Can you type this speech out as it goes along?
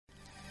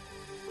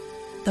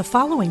The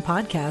following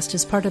podcast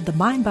is part of the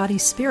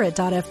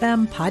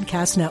MindBodySpirit.fm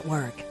podcast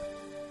network.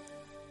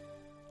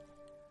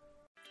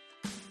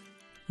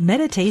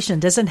 Meditation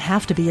doesn't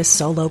have to be a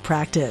solo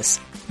practice.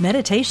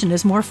 Meditation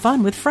is more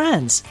fun with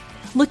friends.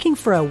 Looking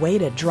for a way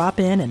to drop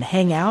in and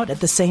hang out at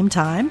the same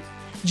time?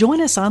 Join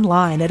us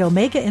online at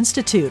Omega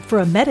Institute for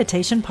a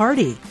meditation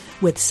party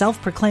with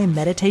self-proclaimed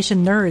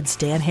meditation nerds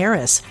Dan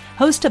Harris,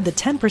 host of the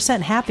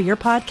 10% Happier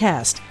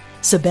podcast,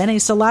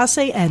 Sebene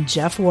Selassie, and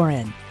Jeff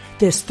Warren.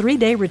 This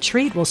 3-day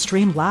retreat will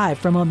stream live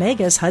from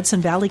Omega's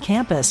Hudson Valley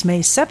campus May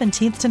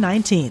 17th to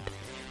 19th.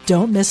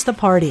 Don't miss the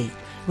party.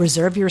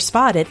 Reserve your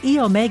spot at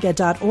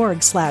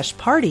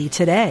eomega.org/party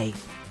today.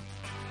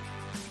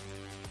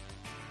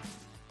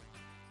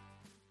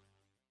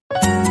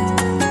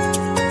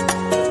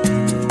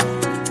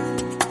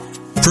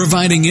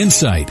 Providing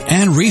insight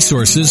and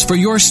resources for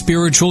your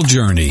spiritual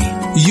journey.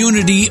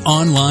 Unity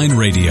Online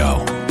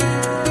Radio.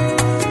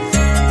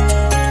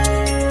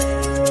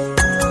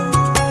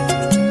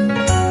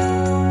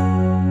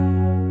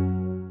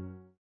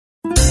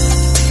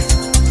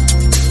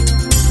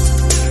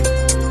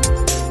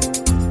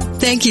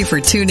 Thank you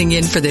for tuning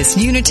in for this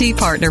Unity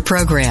Partner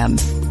Program.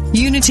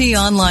 Unity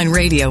Online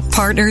Radio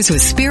partners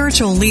with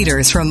spiritual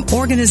leaders from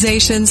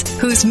organizations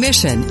whose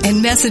mission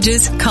and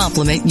messages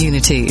complement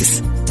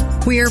Unity's.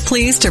 We are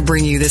pleased to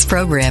bring you this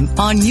program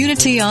on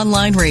Unity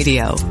Online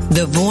Radio,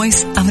 the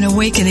voice of an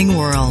awakening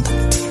world.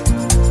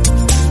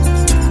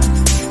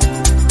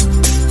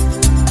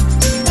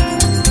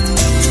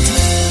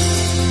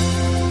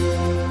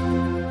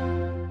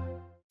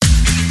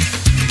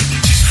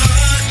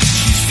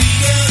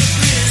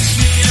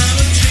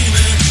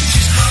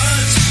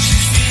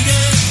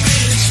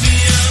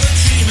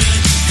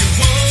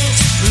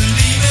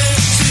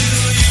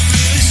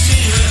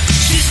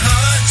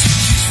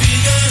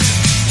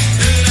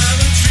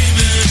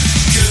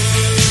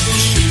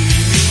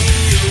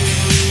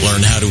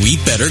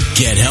 Better,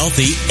 get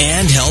healthy,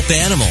 and help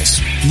animals.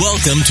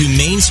 Welcome to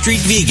Main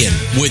Street Vegan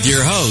with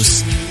your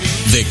host,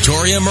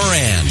 Victoria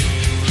Moran.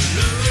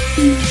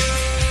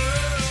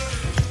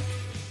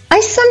 I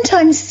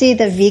sometimes see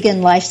the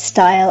vegan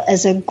lifestyle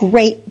as a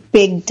great,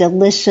 big,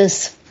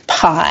 delicious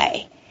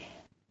pie.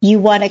 You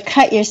want to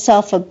cut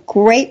yourself a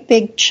great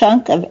big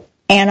chunk of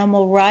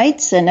animal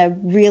rights and a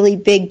really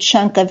big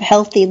chunk of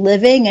healthy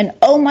living, and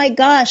oh my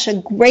gosh, a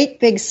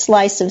great big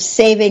slice of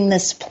saving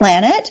this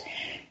planet.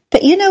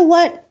 But you know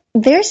what?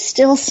 There's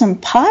still some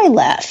pie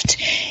left.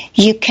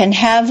 You can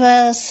have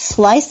a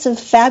slice of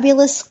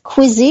fabulous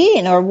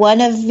cuisine or one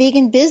of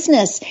vegan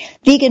business,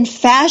 vegan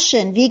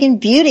fashion, vegan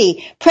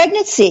beauty,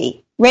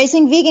 pregnancy,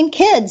 raising vegan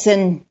kids,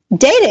 and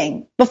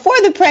dating before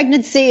the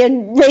pregnancy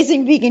and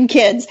raising vegan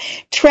kids,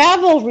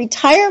 travel,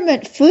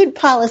 retirement, food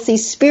policy,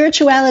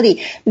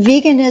 spirituality.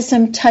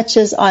 Veganism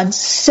touches on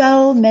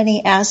so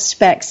many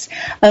aspects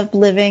of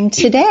living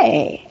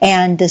today.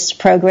 And this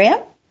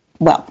program,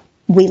 well,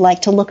 we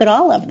like to look at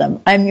all of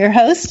them. I'm your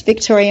host,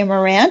 Victoria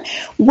Moran.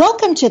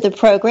 Welcome to the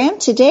program.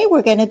 Today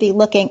we're going to be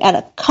looking at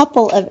a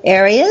couple of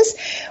areas.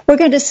 We're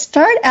going to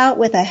start out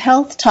with a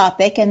health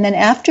topic, and then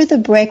after the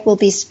break we'll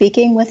be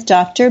speaking with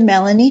Dr.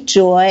 Melanie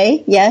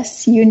Joy.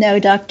 Yes, you know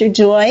Dr.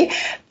 Joy,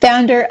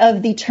 founder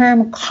of the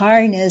term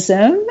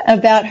carnism,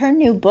 about her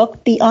new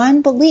book,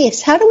 Beyond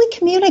Beliefs. How do we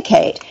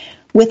communicate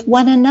with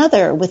one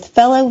another, with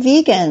fellow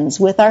vegans,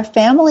 with our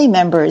family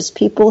members,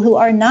 people who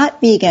are not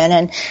vegan,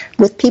 and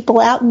with people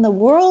out in the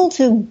world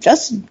who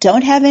just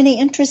don't have any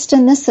interest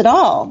in this at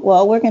all?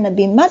 Well, we're going to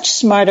be much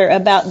smarter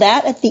about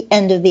that at the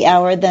end of the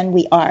hour than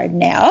we are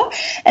now.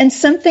 And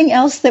something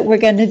else that we're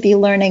going to be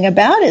learning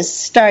about is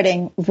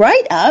starting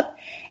right up,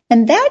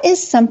 and that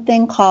is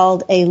something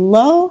called a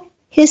low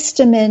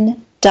histamine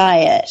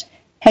diet.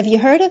 Have you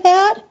heard of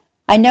that?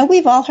 I know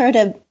we've all heard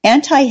of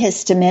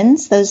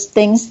antihistamines, those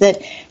things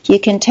that you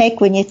can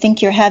take when you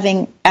think you're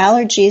having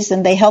allergies,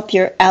 and they help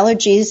your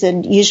allergies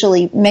and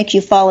usually make you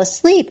fall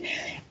asleep.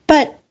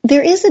 But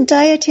there is a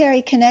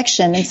dietary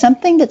connection, and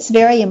something that's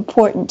very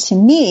important to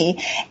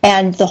me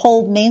and the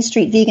whole Main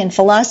Street Vegan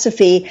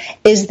philosophy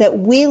is that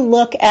we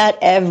look at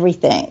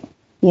everything.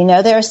 You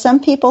know, there are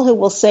some people who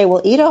will say,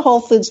 well, eat a whole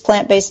foods,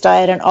 plant-based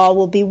diet and all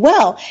will be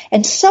well.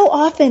 And so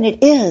often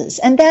it is,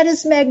 and that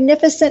is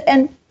magnificent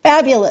and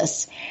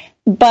fabulous.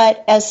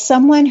 But as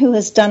someone who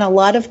has done a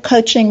lot of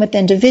coaching with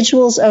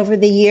individuals over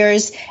the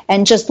years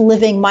and just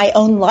living my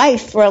own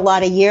life for a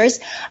lot of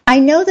years, I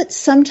know that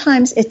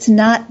sometimes it's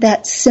not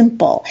that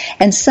simple.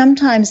 And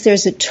sometimes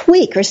there's a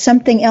tweak or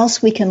something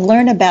else we can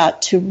learn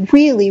about to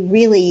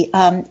really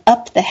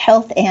up the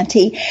health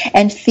ante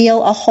and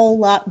feel a whole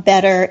lot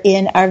better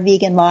in our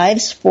vegan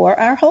lives for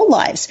our whole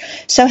lives.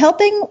 So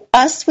helping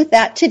us with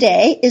that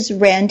today is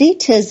Randi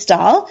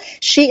Tisdall.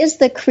 She is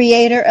the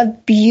creator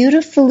of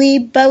Beautifully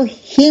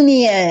Bohemian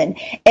Bohemian,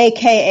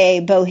 aka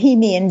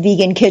Bohemian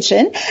Vegan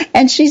Kitchen,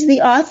 and she's the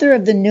author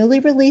of the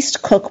newly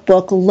released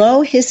cookbook,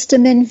 Low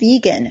Histamine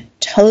Vegan,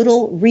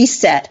 Total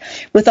Reset.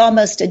 With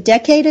almost a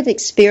decade of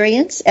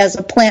experience as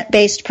a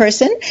plant-based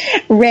person,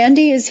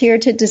 Randy is here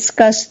to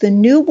discuss the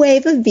new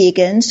wave of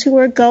vegans who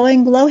are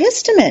going low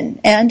histamine,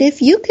 and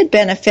if you could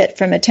benefit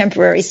from a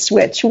temporary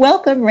switch.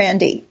 Welcome,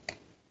 Randy.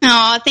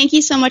 Oh, thank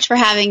you so much for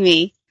having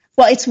me.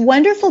 Well, it's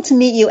wonderful to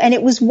meet you, and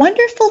it was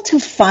wonderful to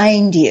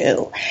find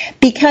you,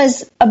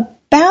 because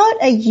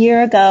about a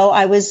year ago,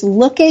 I was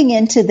looking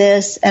into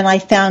this, and I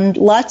found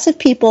lots of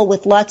people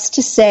with lots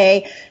to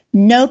say.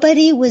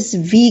 Nobody was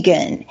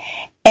vegan,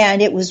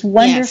 and it was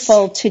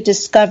wonderful to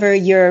discover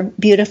your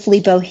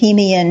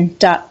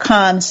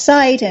beautifullybohemian.com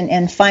site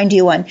and find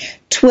you on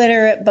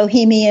Twitter at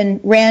Bohemian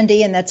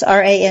Randy, and that's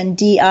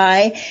Randi,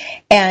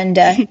 and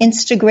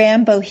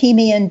Instagram,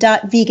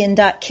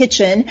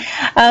 bohemian.vegan.kitchen,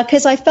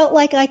 because I felt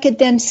like I could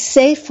then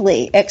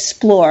safely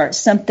explore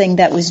something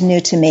that was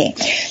new to me.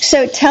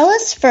 So tell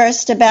us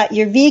first about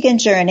your vegan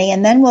journey,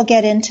 and then we'll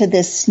get into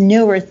this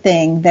newer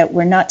thing that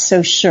we're not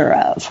so sure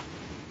of.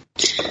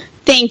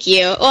 Thank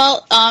you.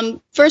 Well,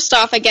 first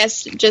off, I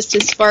guess just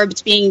as far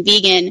as being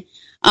vegan,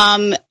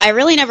 I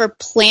really never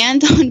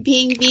planned on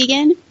being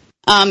vegan,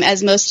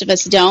 as most of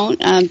us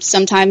don't.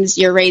 Sometimes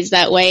you're raised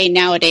that way.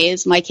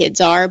 Nowadays, my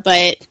kids are.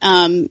 But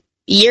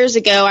years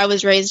ago, I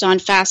was raised on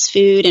fast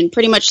food and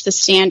pretty much the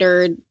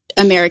standard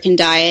American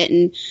diet.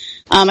 And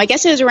I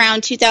guess it was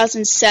around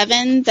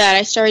 2007 that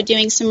I started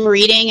doing some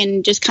reading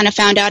and just kind of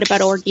found out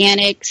about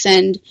organics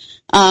and,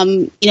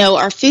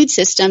 our food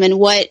system and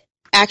what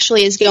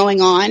actually is going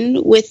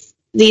on with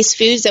these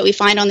foods that we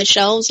find on the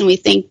shelves, and we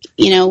think,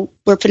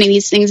 we're putting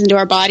these things into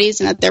our bodies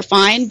and that they're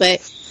fine. But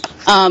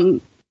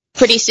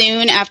pretty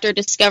soon after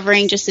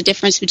discovering just the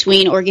difference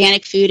between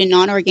organic food and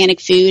non-organic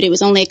food, it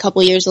was only a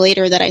couple years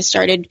later that I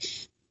started,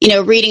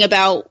 reading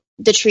about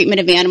the treatment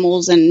of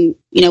animals and,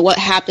 what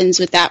happens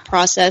with that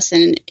process.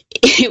 And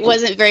it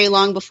wasn't very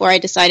long before I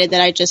decided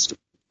that I just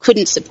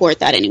couldn't support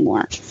that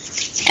anymore.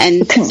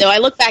 And so I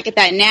look back at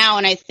that now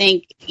and I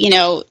think,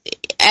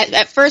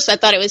 at first I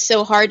thought it was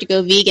so hard to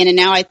go vegan, and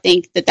now I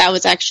think that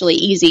was actually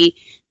easy.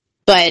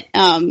 But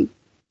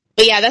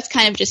yeah, that's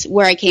kind of just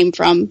where I came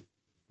from.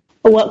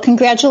 Well,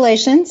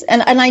 congratulations.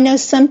 And I know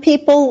some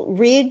people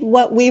read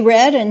what we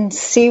read and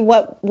see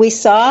what we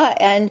saw,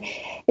 and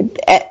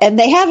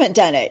they haven't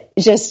done it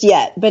just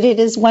yet. But it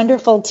is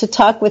wonderful to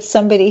talk with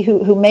somebody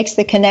who makes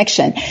the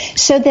connection.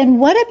 So then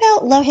what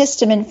about low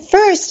histamine?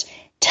 First,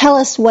 tell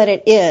us what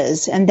it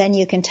is, and then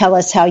you can tell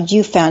us how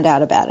you found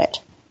out about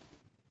it.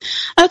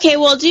 Okay,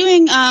 well,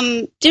 doing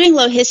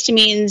low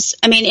histamines,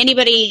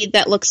 anybody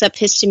that looks up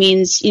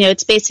histamines,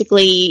 it's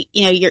basically,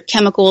 your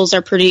chemicals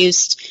are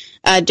produced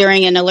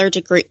during an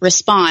allergic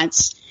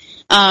response.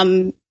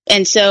 And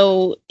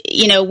so,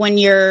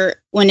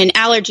 when an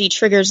allergy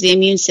triggers the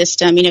immune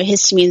system,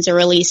 histamines are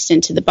released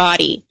into the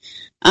body.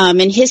 And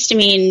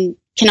histamine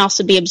can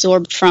also be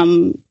absorbed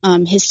from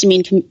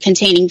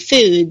histamine-containing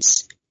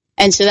foods.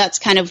 And so that's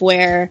kind of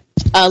where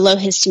low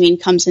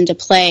histamine comes into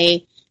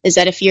play, is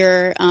that if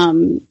your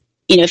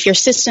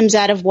system's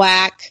out of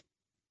whack,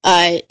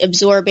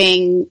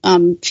 absorbing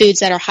foods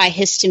that are high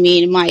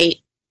histamine might,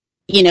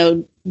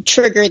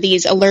 trigger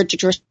these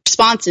allergic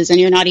responses, and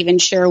you're not even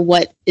sure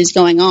what is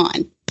going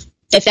on,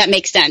 if that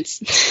makes sense.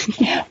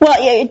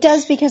 Well, yeah, it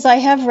does, because I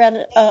have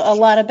read a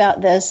lot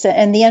about this,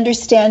 and the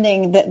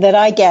understanding that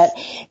I get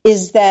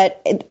is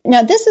that,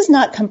 now this is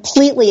not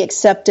completely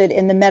accepted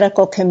in the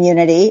medical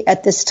community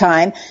at this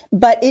time,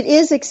 but it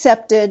is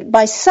accepted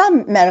by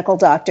some medical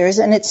doctors,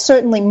 and it's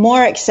certainly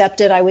more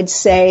accepted, I would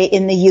say,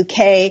 in the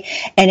UK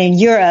and in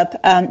Europe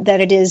than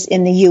it is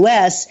in the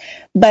US,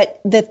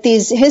 but that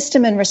these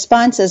histamine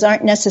responses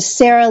aren't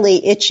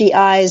necessarily itchy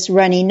eyes,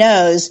 runny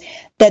nose,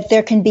 that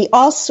there can be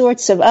all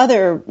sorts of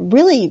other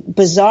really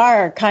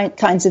bizarre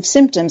kinds of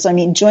symptoms.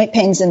 Joint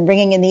pains and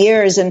ringing in the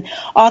ears and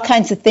all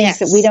kinds of things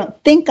that we don't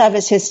think of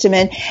as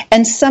histamine.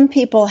 And some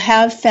people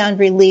have found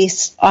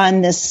release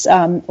on this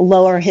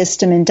lower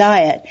histamine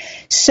diet.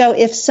 So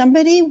if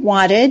somebody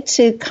wanted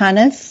to kind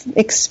of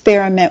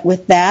experiment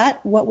with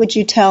that, what would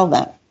you tell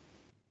them?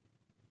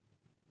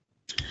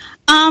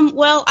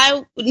 Well,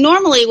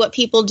 normally what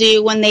people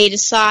do when they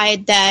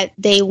decide that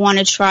they want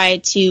to try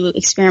to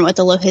experiment with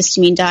the low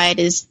histamine diet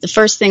is the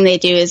first thing they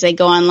do is they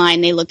go online,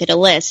 they look at a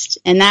list,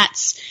 and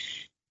that's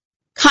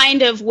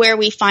kind of where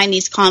we find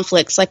these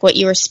conflicts, like what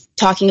you were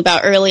talking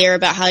about earlier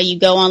about how you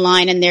go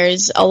online and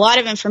there's a lot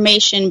of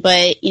information,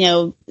 but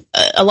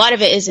a lot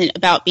of it isn't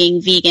about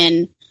being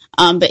vegan,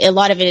 but a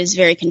lot of it is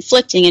very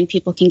conflicting, and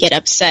people can get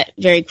upset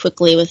very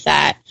quickly with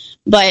that.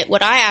 But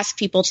what I ask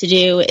people to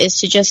do is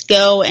to just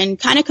go and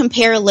kind of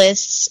compare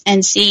lists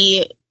and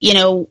see,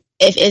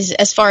 if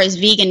as far as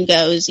vegan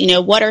goes,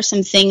 what are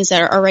some things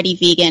that are already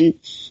vegan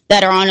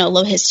that are on a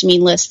low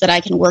histamine list that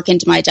I can work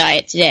into my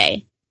diet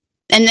today.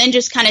 And then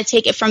just kind of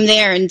take it from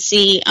there and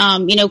see,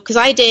 because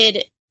I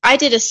did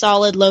a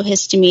solid low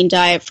histamine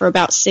diet for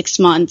about 6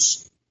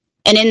 months.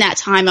 And in that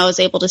time, I was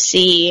able to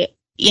see,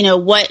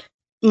 what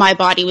my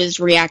body was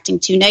reacting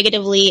to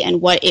negatively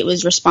and what it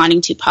was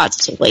responding to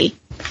positively.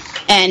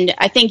 And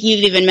I think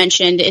you've even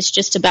mentioned it's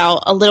just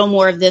about a little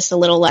more of this, a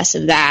little less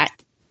of that.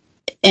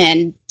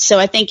 And so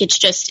I think it's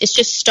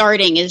just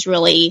starting is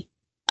really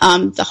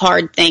the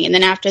hard thing. And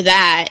then after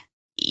that,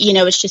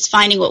 it's just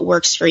finding what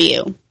works for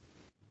you.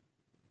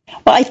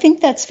 Well, I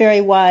think that's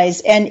very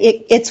wise. And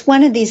it's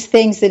one of these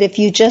things that if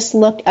you just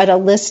look at a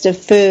list of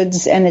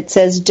foods and it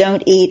says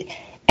don't eat,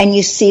 and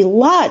you see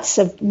lots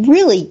of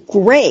really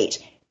great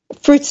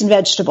fruits and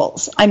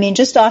vegetables. I mean,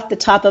 just off the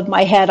top of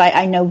my head,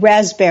 I know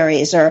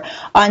raspberries are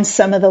on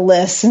some of the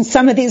lists, and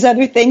some of these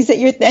other things that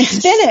you're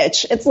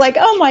spinach. It's like,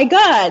 oh my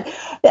God,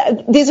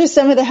 these are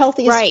some of the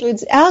healthiest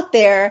foods out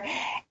there.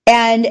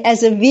 And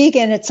as a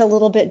vegan, it's a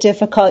little bit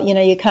difficult.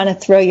 You kind of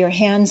throw your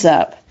hands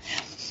up.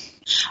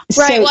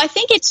 Right. Well, I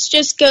think it's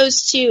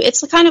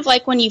kind of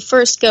like when you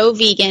first go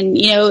vegan,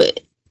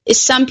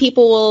 some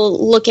people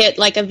will look at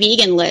like a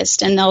vegan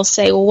list and they'll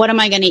say, well, what am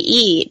I going to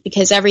eat?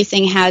 Because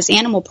everything has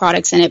animal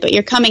products in it, but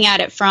you're coming at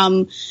it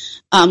from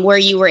where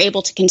you were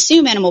able to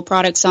consume animal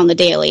products on the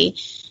daily.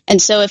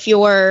 And so if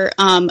you're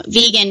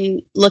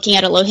vegan looking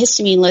at a low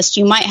histamine list,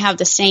 you might have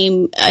the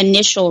same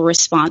initial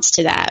response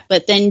to that.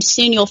 But then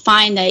soon you'll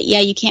find that,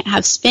 you can't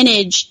have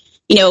spinach,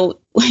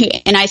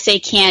 and I say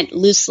can't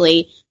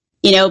loosely,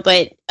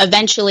 but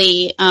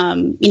eventually,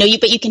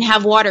 but you can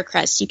have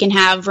watercress, you can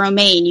have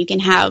romaine, you can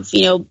have,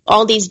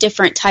 all these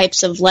different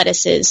types of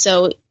lettuces.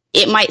 So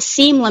it might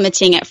seem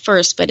limiting at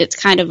first, but it's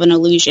kind of an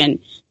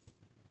illusion.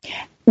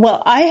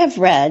 Well, I have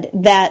read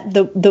that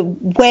the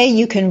way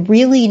you can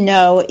really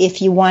know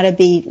if you want to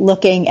be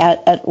looking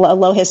at a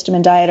low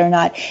histamine diet or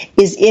not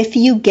is if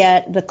you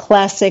get the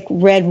classic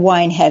red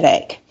wine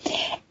headache.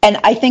 And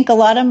I think a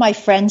lot of my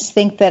friends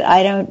think that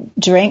I don't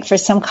drink for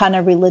some kind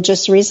of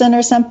religious reason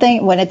or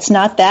something, when it's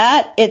not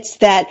that. It's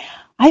that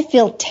I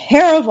feel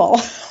terrible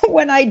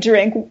when I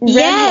drink red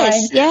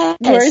wine. Yes.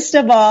 Worst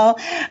of all,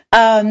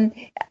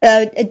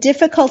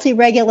 difficulty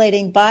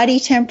regulating body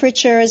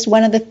temperature is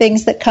one of the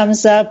things that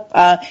comes up.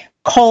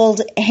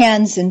 Cold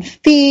hands and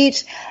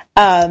feet,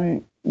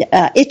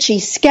 itchy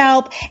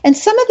scalp. And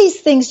some of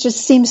these things just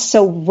seem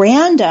so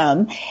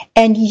random.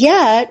 And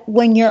yet,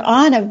 when you're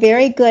on a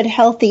very good,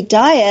 healthy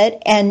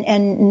diet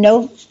and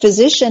no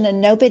physician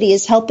and nobody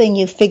is helping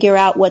you figure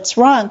out what's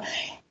wrong,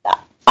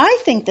 I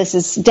think this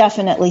is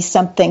definitely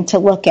something to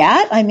look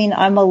at. I mean,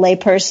 I'm a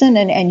layperson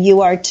and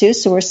you are too,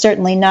 so we're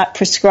certainly not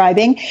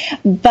prescribing.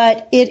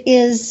 But it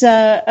is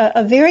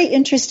a very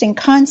interesting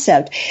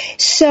concept.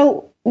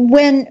 So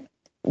when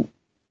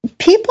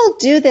people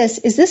do this,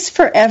 is this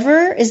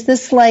forever? Is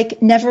this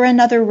like never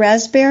another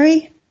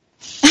raspberry?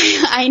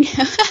 I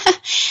know.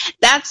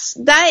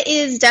 That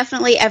is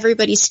definitely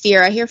everybody's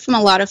fear. I hear from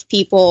a lot of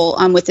people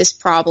with this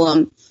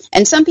problem.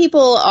 And some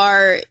people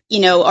are,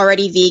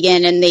 already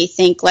vegan and they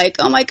think like,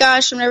 oh my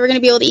gosh, I'm never going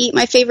to be able to eat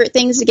my favorite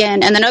things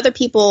again. And then other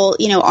people,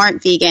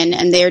 aren't vegan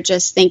and they're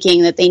just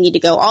thinking that they need to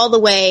go all the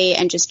way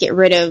and just get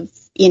rid of,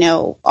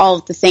 all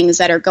of the things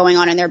that are going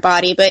on in their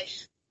body. But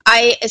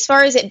as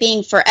far as it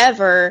being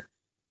forever,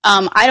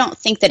 I don't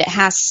think that it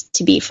has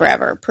to be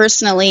forever.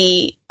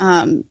 Personally,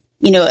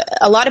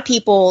 a lot of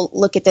people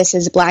look at this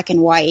as black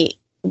and white,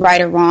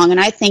 right or wrong. And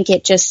I think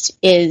it just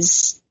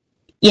is,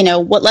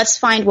 let's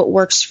find what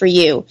works for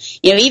you.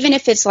 Even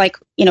if it's like,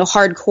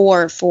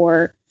 hardcore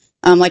for,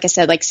 like I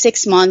said, like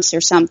 6 months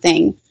or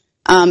something,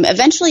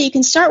 eventually you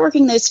can start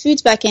working those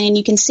foods back in and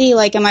you can see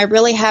like, am I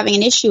really having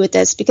an issue with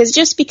this? Because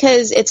just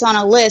because it's on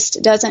a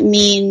list doesn't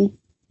mean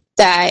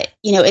that,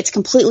 it's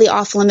completely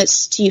off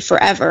limits to you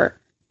forever.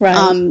 Right.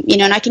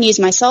 And I can use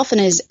myself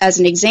as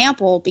an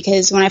example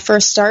because when I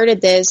first started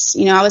this,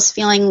 I was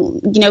feeling,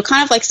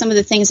 kind of like some of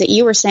the things that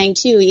you were saying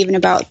too, even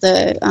about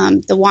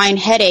the wine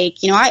headache.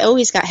 I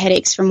always got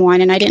headaches from wine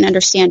and I didn't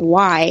understand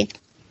why.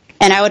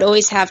 And I would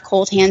always have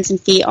cold hands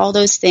and feet, all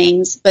those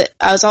things. But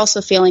I was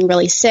also feeling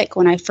really sick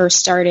when I first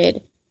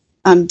started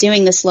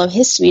doing this low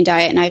histamine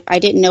diet. And I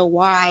didn't know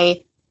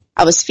why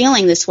I was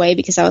feeling this way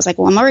because I was like,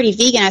 well, I'm already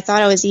vegan. I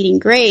thought I was eating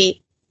great.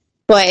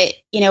 But,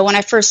 when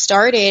I first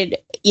started,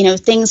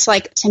 things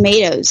like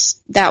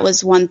tomatoes, that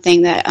was one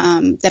thing that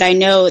I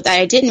know that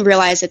I didn't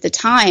realize at the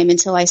time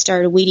until I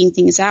started weeding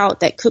things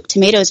out, that cooked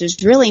tomatoes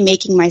was really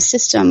making my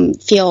system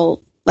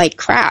feel like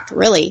crap,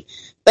 really.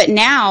 But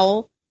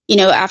now,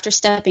 after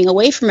stepping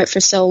away from it for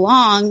so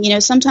long,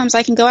 sometimes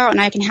I can go out and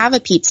I can have a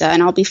pizza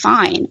and I'll be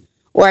fine.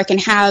 Or I can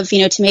have,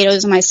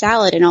 tomatoes in my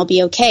salad and I'll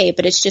be okay.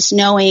 But it's just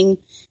knowing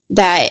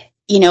that,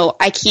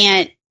 I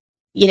can't,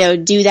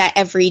 do that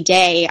every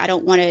day. I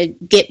don't want to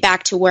get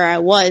back to where I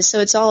was.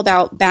 So it's all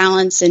about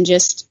balance and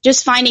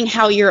just finding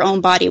how your own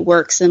body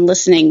works and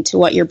listening to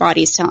what your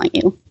body's telling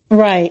you.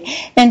 Right.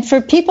 And for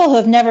people who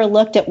have never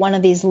looked at one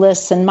of these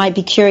lists and might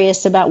be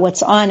curious about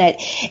what's on it,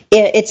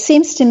 it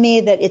seems to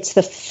me that it's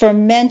the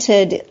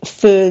fermented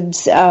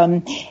foods,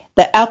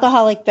 the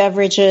alcoholic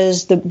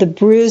beverages, the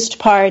bruised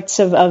parts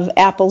of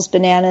apples,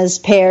 bananas,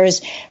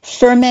 pears,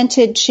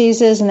 fermented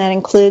cheeses, and that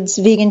includes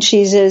vegan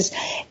cheeses,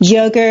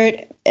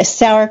 yogurt,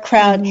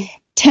 sauerkraut,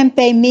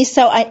 tempeh,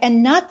 miso,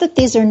 and not that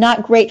these are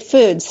not great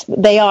foods,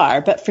 they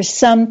are, but for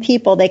some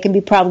people they can be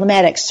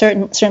problematic.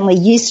 Certainly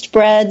yeast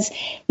breads,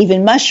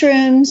 even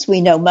mushrooms. We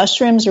know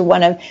mushrooms are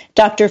one of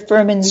Dr.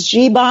 Furman's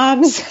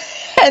G-bombs,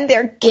 and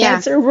they're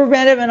cancer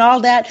preventive and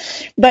all that,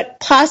 but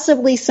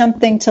possibly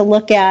something to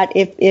look at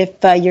if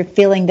you're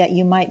feeling that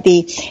you might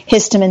be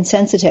histamine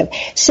sensitive.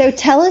 So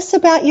tell us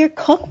about your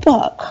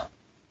cookbook.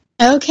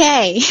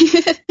 Okay.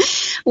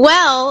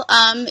 Well,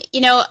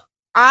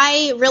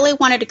 I really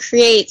wanted to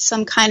create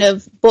some kind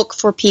of book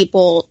for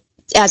people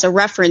as a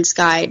reference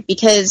guide,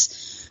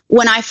 because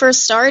when I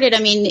first started,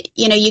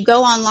 you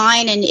go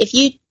online, and if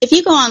you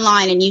go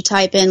online and you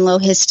type in low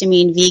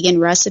histamine vegan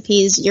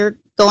recipes, you're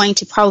going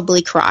to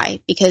probably cry,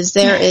 because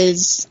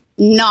there's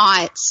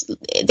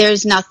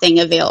nothing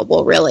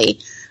available really.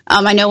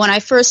 I know when I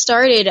first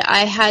started,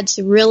 I had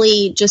to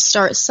really just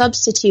start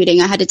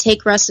substituting. I had to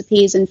take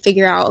recipes and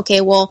figure out,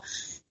 okay, well,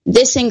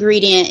 this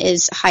ingredient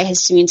is high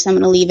histamine, so I'm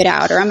going to leave it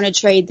out, or I'm going to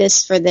trade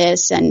this for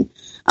this. And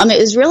it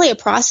was really a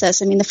process.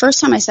 The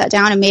first time I sat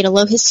down and made a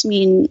low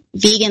histamine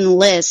vegan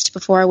list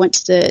before I went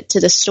to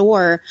the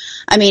store,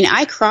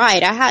 I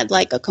cried. I had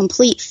like a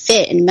complete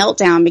fit and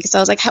meltdown, because I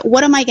was like,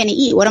 what am I going to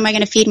eat? What am I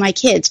going to feed my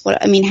kids?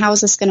 How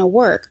is this going to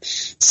work?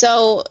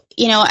 So,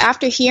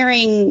 after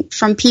hearing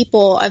from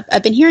people,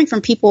 I've been hearing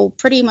from people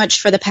pretty much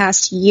for the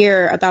past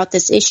year about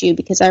this issue,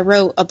 because I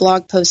wrote a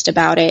blog post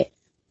about it.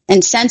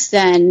 And since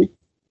then,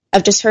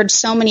 I've just heard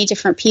so many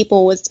different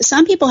people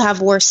some people have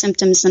worse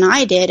symptoms than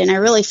I did, and I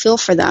really feel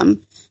for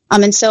them.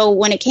 And so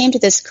when it came to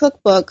this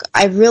cookbook,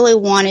 I really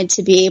wanted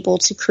to be able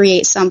to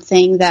create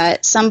something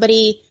that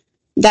somebody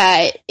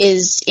that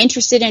is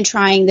interested in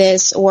trying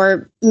this,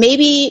 or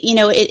maybe,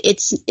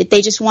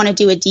 they just want to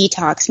do a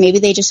detox. Maybe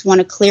they just want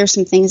to clear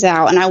some things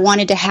out. And I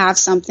wanted to have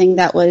something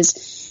that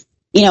was,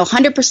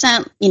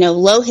 100%,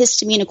 low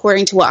histamine,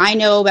 according to what I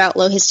know about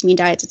low histamine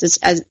diets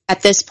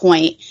at this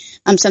point.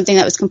 Something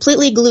that was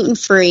completely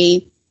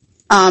gluten-free,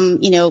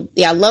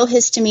 low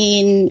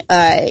histamine,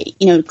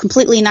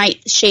 completely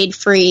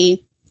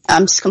nightshade-free,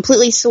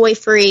 completely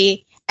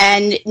soy-free,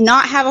 and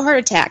not have a heart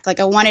attack. Like,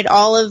 I wanted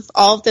all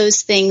of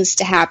those things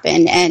to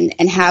happen,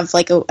 and have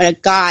like a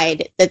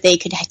guide that they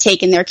could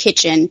take in their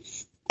kitchen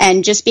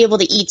and just be able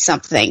to eat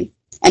something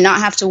and not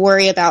have to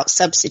worry about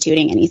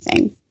substituting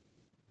anything.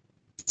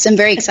 So I'm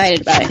very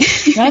excited about it.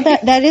 No,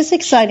 that is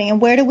exciting. And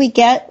where do we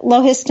get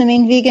low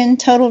histamine vegan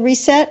total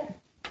reset?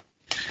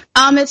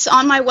 It's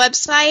on my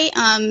website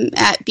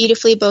at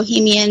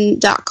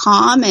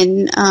beautifullybohemian.com,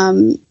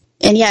 and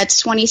it's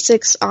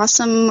 26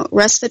 awesome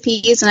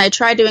recipes, and I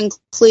tried to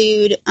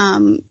include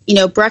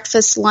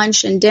breakfast,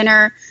 lunch, and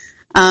dinner,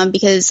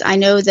 because I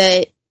know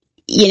that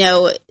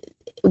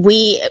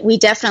we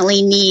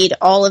definitely need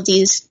all of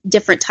these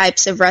different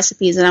types of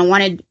recipes, and I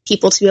wanted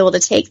people to be able to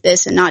take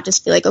this and not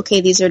just be like,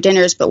 okay, these are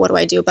dinners, but what do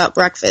I do about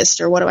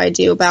breakfast, or what do I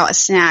do about a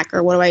snack,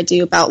 or what do I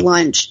do about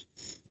lunch?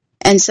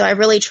 And so I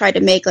really tried to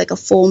make like a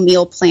full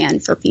meal plan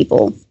for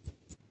people.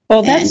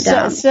 Well, that's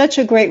such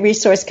a great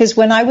resource, because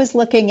when I was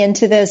looking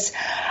into this,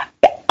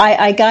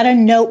 I got a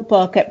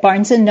notebook at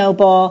Barnes &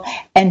 Noble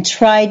and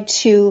tried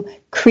to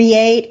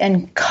create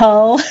and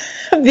cull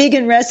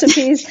vegan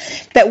recipes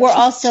that were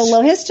also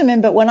low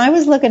histamine. But when I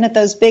was looking at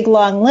those big,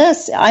 long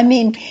lists,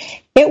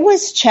 it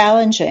was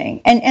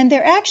challenging. And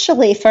they're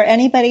actually, for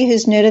anybody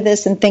who's new to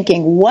this and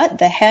thinking, what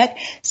the heck?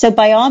 So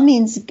by all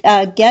means,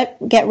 get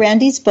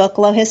Randy's book,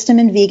 Low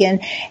Histamine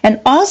Vegan.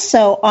 And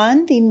also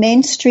on the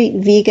Main Street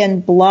Vegan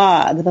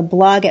blog, the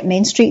blog at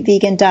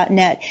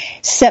mainstreetvegan.net,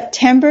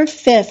 September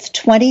 5th,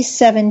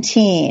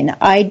 2017,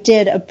 I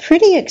did a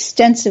pretty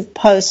extensive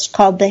post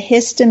called The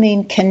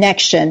Histamine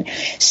Connection.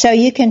 So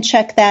you can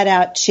check that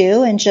out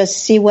too and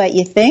just see what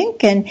you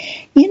think. And,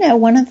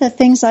 one of the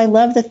things I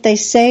love that they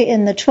say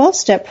in the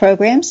 12-step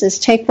programs is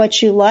take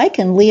what you like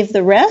and leave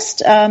the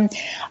rest.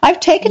 I've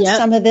taken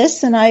some of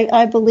this, and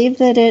I believe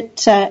that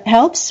it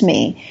helps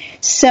me.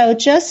 So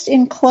just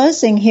in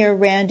closing here,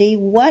 Randy,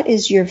 what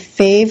is your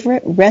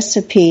favorite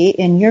recipe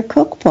in your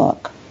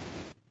cookbook?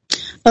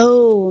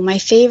 Oh, my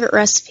favorite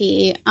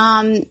recipe.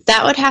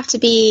 That would have to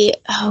be,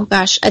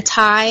 a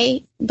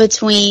tie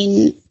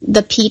between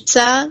the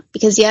pizza,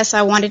 because yes,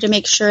 I wanted to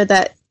make sure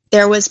that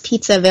there was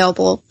pizza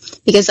available,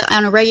 because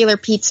on a regular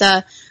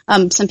pizza,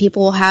 some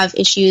people will have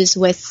issues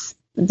with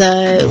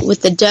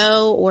the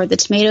dough or the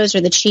tomatoes or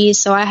the cheese.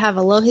 So I have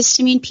a low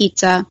histamine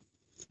pizza.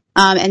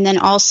 And then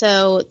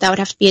also that would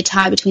have to be a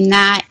tie between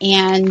that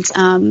and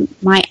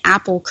my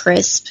apple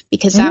crisp,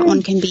 because that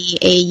one can be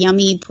a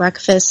yummy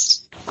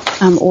breakfast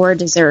or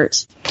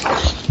dessert.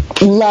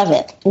 Love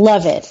it.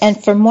 Love it.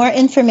 And for more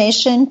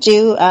information,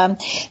 do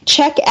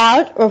check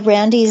out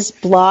Randy's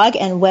blog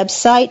and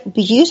website,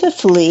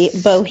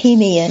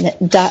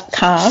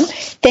 beautifullybohemian.com.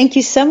 Thank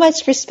you so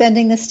much for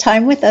spending this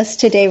time with us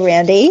today,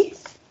 Randy.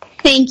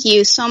 Thank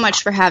you so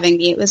much for having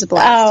me. It was a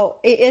blast. Oh,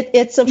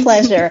 it's a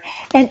pleasure.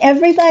 And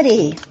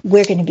everybody,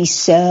 we're going to be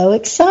so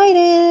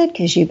excited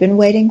because you've been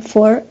waiting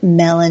for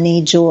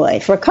Melanie Joy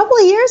for a couple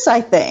of years,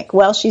 I think.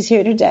 Well, she's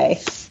here today.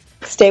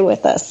 Stay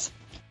with us.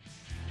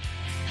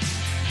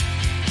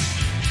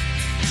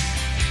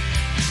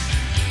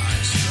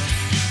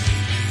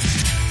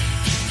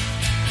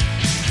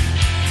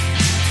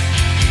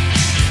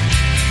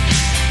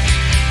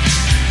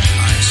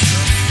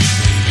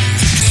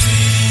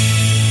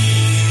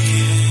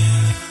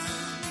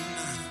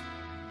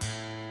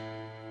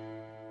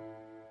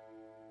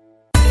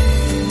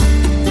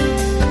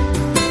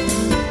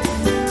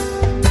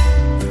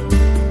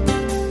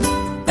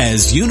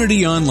 As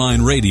Unity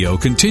Online Radio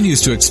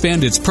continues to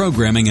expand its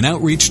programming and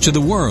outreach to the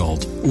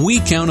world,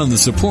 we count on the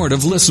support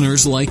of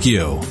listeners like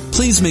you.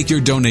 Please make your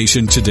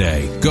donation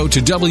today. Go to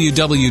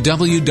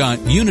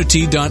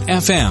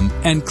www.unity.fm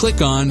and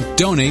click on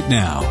Donate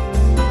Now.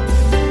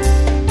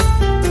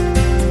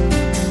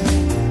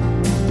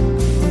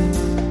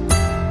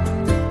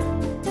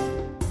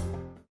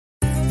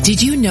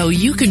 Did you know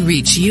you can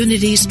reach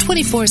Unity's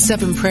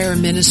 24/7 prayer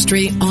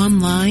ministry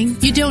online?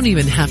 You don't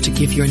even have to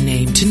give your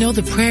name to know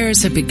the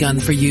prayers have begun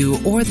for you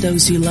or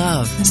those you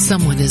love.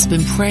 Someone has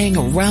been praying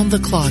around the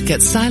clock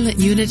at Silent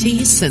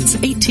Unity since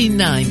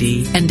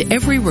 1890, and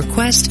every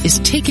request is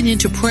taken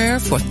into prayer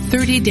for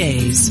 30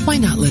 days. Why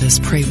not let us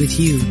pray with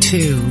you,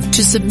 too?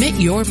 To submit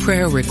your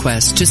prayer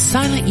request to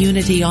Silent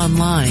Unity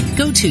Online,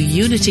 go to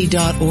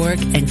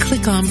unity.org and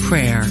click on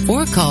prayer,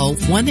 or call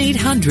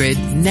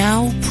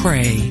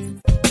 1-800-NOW-PRAY.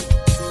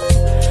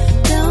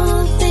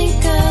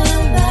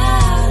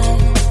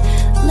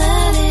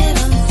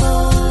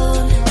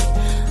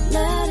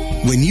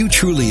 When you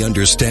truly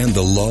understand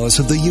the laws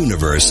of the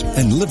universe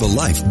and live a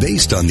life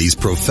based on these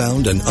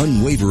profound and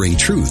unwavering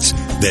truths,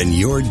 then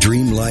your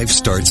dream life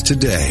starts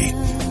today.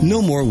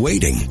 No more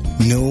waiting,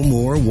 no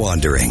more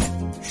wandering.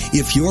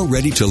 If you're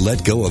ready to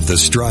let go of the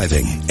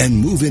striving and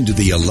move into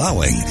the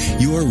allowing,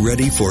 you're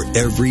ready for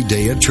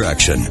Everyday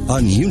Attraction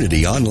on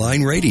Unity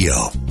Online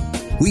Radio.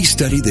 We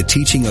study the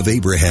teaching of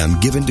Abraham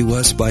given to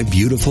us by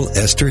beautiful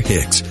Esther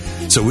Hicks,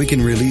 so we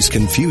can release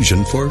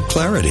confusion for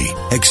clarity,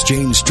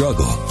 exchange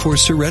struggle for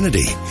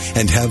serenity,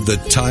 and have the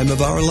time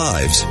of our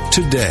lives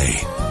today.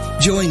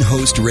 Join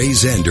host Ray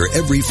Zander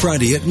every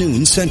Friday at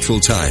noon Central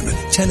Time,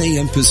 10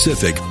 a.m.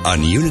 Pacific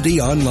on Unity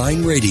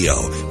Online Radio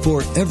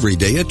for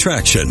Everyday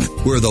Attraction,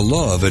 where the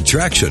law of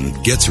attraction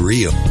gets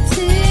real.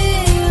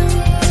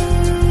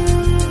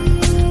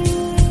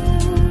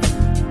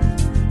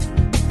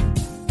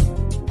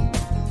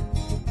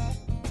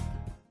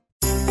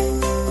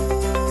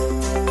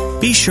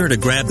 Be sure to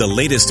grab the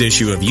latest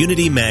issue of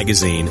Unity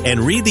Magazine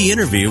and read the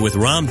interview with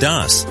Ram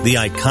Dass, the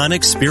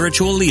iconic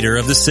spiritual leader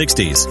of the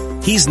 60s.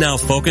 He's now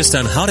focused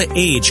on how to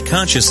age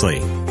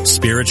consciously.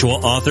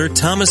 Spiritual author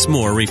Thomas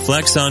Moore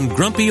reflects on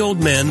grumpy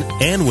old men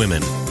and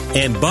women.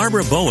 And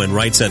Barbara Bowen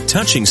writes a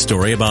touching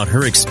story about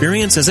her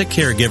experience as a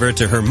caregiver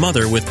to her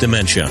mother with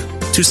dementia.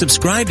 To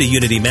subscribe to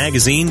Unity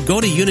Magazine, go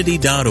to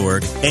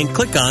unity.org and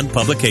click on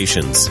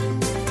Publications.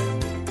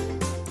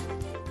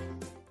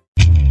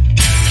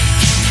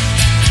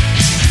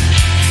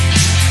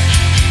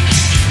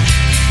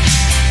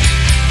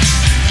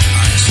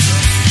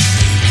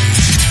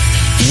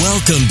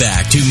 Welcome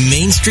back to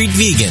Main Street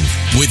Vegan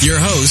with your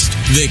host,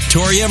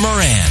 Victoria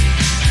Moran.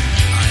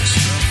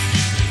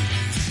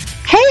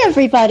 Hey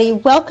everybody,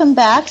 welcome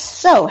back.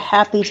 So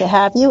happy to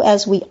have you,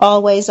 as we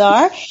always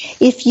are.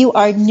 If you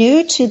are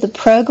new to the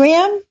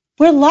program,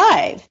 we're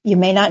live. You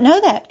may not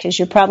know that because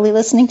you're probably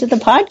listening to the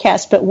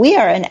podcast, but we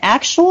are an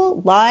actual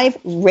live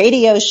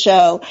radio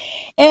show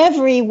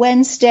every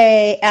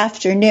Wednesday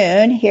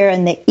afternoon here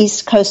in the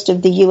East Coast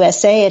of the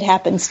USA. It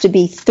happens to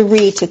be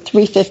 3 to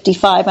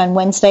 3:55 on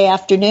Wednesday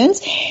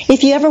afternoons.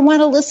 If you ever want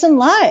to listen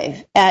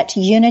live at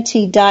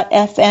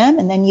unity.fm,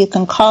 and then you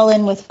can call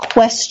in with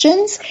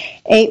questions,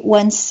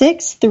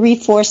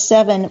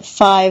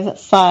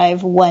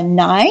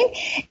 816-347-5519.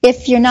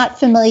 If you're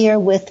not familiar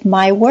with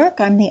my work,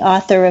 I'm the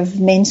author of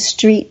Main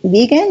Street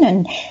Vegan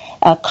and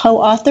a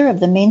co-author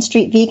of the Main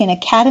Street Vegan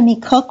Academy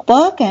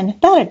cookbook and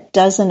about a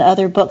dozen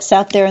other books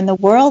out there in the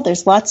world.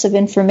 There's lots of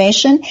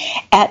information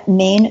at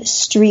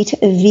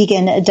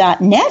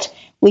mainstreetvegan.net.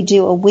 We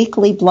do a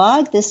weekly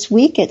blog. This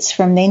week it's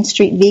from Main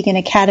Street Vegan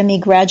Academy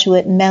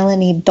graduate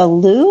Melanie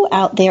Ballou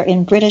out there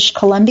in British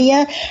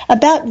Columbia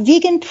about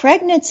vegan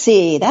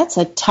pregnancy. That's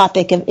a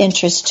topic of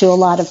interest to a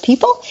lot of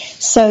people,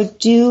 so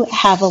do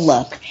have a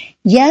look.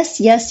 Yes,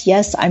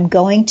 I'm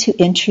going to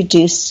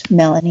introduce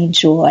Melanie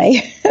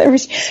Joy. There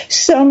was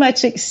so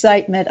much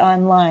excitement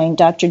online,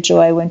 Dr.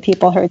 Joy, when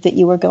people heard that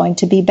you were going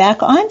to be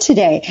back on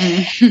today.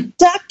 Mm-hmm.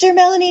 Dr.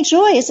 Melanie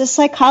Joy is a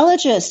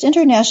psychologist,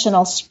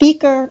 international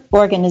speaker,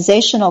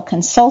 organizational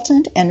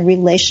consultant, and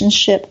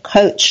relationship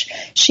coach.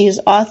 She is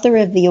author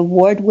of the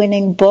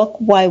award-winning book,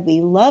 Why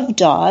We Love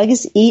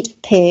Dogs,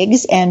 Eat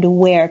Pigs, and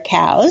Wear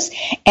Cows,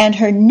 and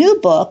her new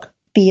book,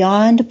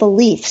 Beyond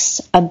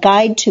Beliefs, a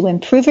guide to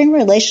improving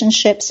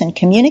relationships and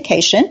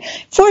communication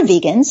for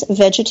vegans,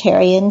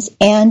 vegetarians,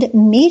 and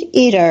meat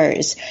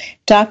eaters.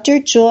 Dr.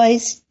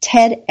 Joy's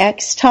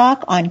TEDx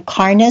talk on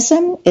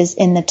carnism is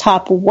in the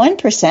top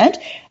 1%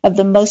 of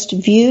the most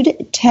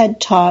viewed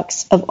TED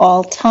Talks of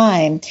all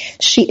time.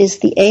 She is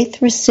the 8th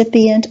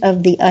recipient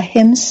of the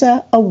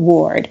Ahimsa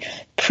Award,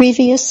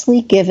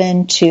 previously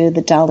given to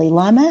the Dalai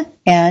Lama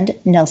and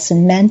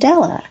Nelson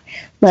Mandela.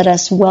 Let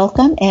us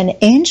welcome an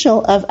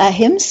angel of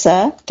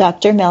Ahimsa,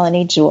 Dr.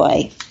 Melanie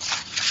Joy.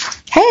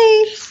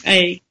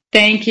 Hey,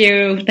 thank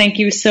you. Thank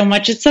you so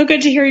much. It's so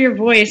good to hear your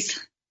voice.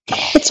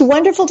 It's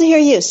wonderful to hear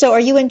you. So are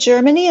you in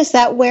Germany? Is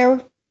that where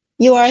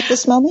you are at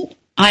this moment?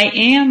 I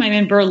am. I'm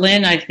in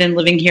Berlin. I've been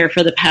living here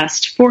for the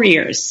past 4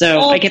 years.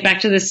 So I get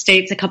back to the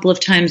States a couple of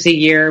times a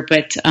year,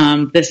 but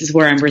this is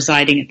where I'm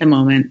residing at the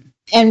moment.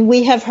 And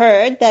we have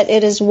heard that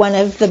it is one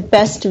of the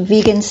best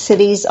vegan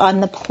cities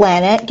on the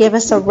planet. Give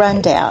us a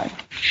rundown.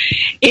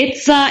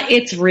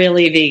 It's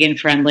really vegan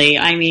friendly.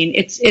 I mean,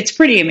 it's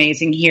pretty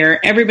amazing here.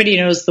 Everybody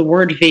knows the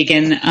word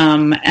vegan.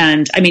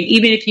 And I mean,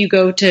 even if you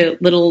go to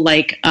little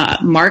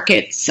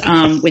markets,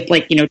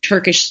 with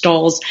Turkish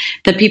stalls,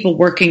 the people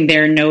working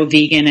there know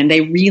vegan and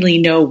they really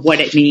know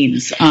what it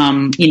means.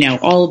 All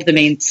of the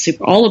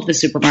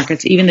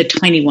supermarkets, even the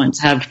tiny ones,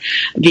 have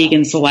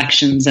vegan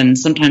selections and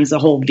sometimes the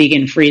whole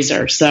vegan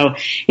freezer. So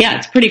yeah,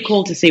 it's pretty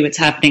cool to see what's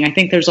happening. I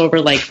think there's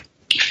over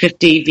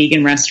 50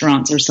 vegan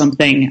restaurants or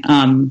something,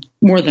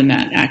 more than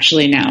that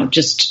actually now,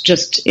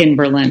 just in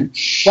Berlin.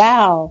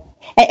 Wow.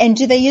 And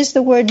do they use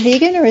the word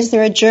vegan, or is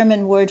there a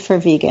German word for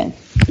vegan?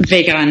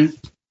 Vegan.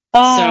 So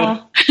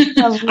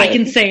I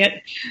can say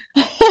it.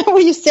 Well,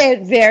 you say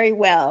it very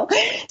well.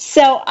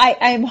 So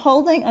I'm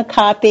holding a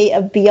copy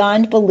of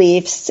Beyond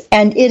Beliefs,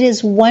 and it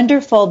is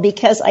wonderful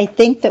because I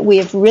think that we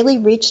have really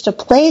reached a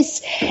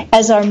place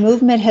as our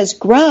movement has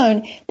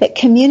grown that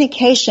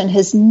communication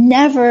has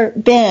never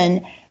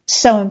been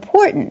so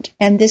important.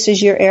 And this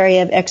is your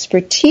area of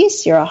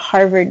expertise. You're a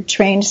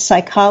Harvard-trained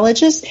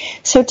psychologist.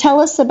 So tell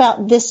us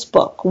about this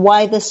book.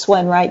 Why this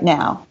one right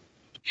now?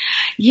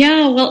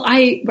 Yeah, well,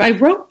 I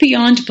wrote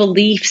Beyond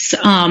Beliefs,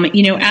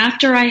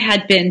 after I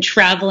had been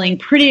traveling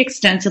pretty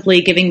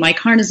extensively, giving my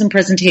Carnism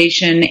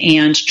presentation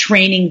and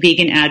training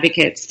vegan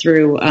advocates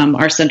through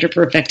our Center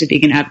for Effective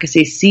Vegan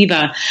Advocacy,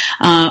 CEVA,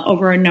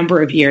 over a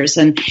number of years.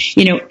 And,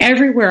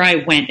 everywhere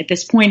I went, at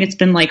this point, it's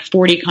been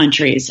 40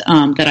 countries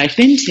that I've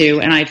been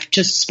to, and I've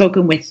just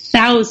spoken with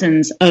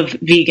thousands of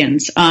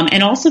vegans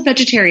and also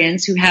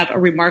vegetarians who have a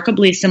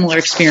remarkably similar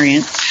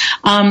experience.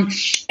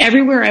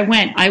 Everywhere I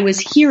went, I was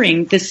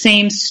hearing the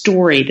same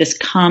story, this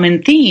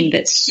common theme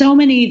that so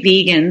many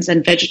vegans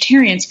and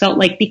vegetarians felt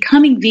like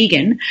becoming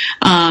vegan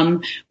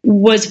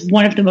was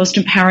one of the most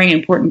empowering and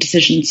important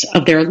decisions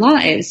of their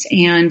lives.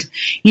 And,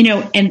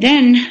 and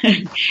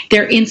then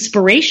their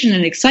inspiration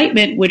and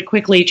excitement would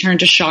quickly turn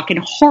to shock and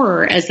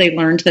horror as they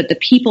learned that the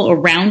people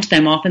around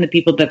them, often the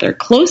people that they're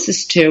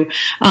closest to,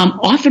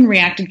 often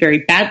reacted very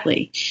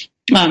badly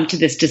to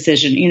this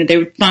decision. They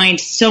would find,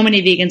 so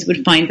many vegans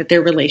would find that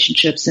their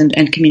relationships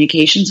and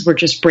communications were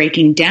just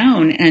breaking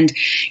down. And,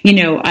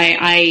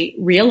 I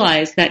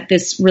realized that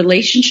this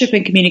relationship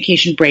and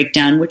communication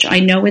breakdown, which I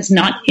know is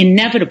not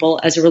inevitable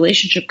as a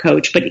relationship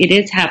coach, but it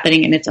is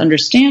happening and it's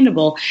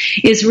understandable,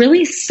 is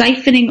really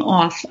siphoning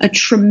off a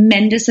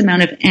tremendous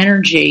amount of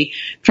energy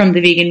from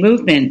the vegan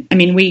movement. I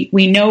mean,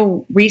 we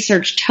know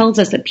research tells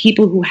us that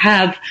people who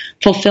have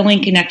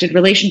fulfilling, connected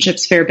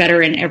relationships fare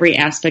better in every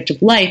aspect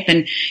of life.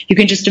 And you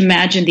can just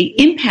imagine the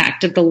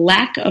impact of the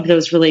lack of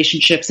those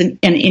relationships and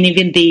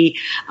even the,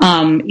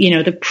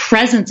 the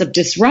presence of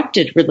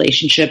disrupted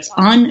relationships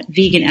on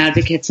vegan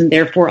advocates and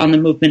therefore on the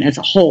movement as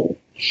a whole.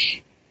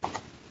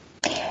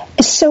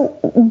 So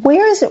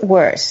where is it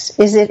worse?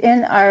 Is it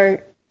in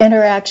our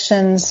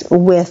interactions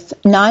with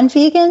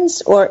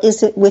non-vegans, or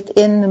is it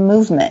within the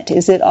movement?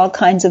 Is it all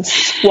kinds of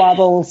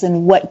squabbles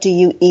and what do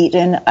you eat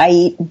and I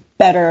eat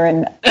better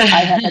and I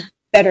have a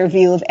better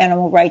view of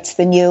animal rights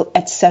than you,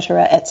 et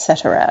cetera, et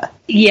cetera?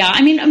 Yeah,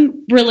 I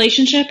mean,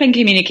 relationship and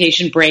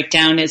communication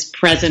breakdown is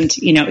present,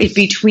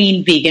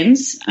 between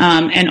vegans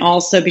and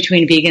also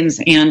between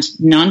vegans and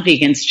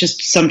non-vegans,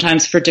 just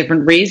sometimes for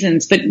different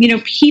reasons. But,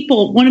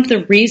 one of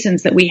the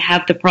reasons that we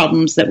have the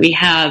problems that we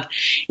have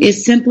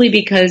is simply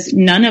because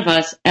none of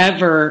us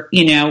ever,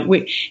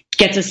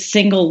 gets a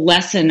single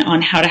lesson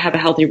on how to have a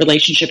healthy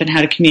relationship and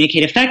how to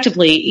communicate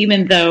effectively,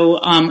 even though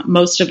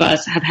most of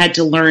us have had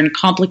to learn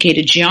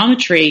complicated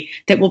geometry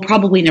that we'll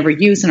probably never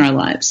use in our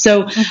lives.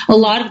 So a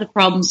lot of the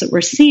problems that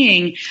we're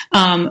seeing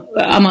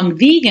among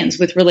vegans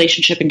with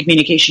relationship and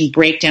communication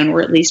breakdown,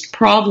 or at least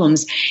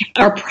problems,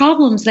 are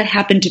problems that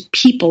happen to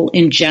people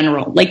in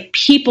general. Like,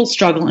 people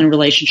struggle in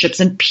relationships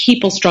and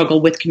people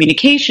struggle with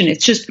communication.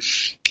 It's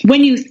just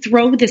when you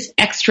throw this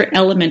extra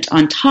element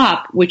on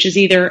top, which is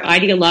either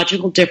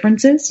ideological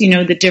differences,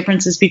 the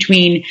differences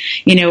between,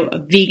 a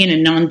vegan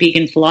and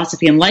non-vegan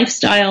philosophy and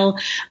lifestyle,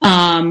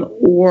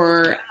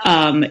 or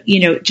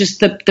just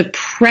the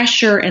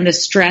pressure and the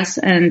stress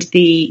and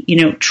the,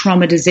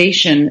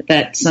 traumatization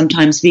that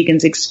sometimes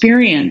vegans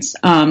experience.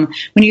 When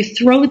you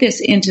throw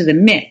this into the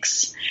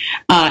mix,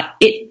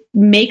 it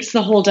makes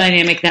the whole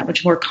dynamic that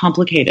much more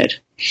complicated.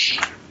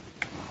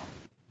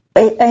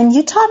 And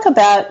you talk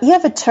about, you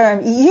have a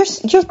term,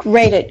 you're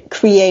great at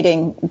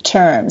creating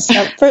terms.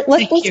 Now,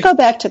 let's go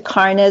back to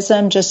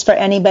Carnism, just for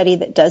anybody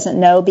that doesn't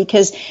know,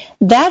 because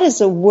that is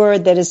a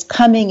word that is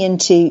coming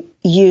into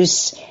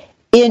use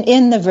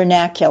in the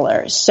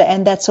vernacular,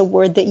 and that's a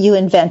word that you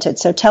invented.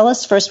 So tell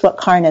us first what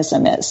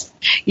carnism is.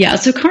 Yeah,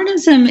 so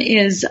carnism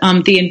is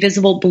the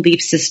invisible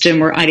belief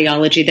system or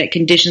ideology that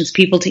conditions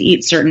people to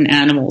eat certain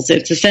animals.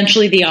 It's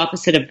essentially the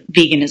opposite of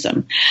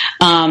veganism.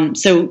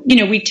 So,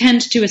 we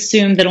tend to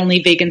assume that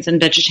only vegans and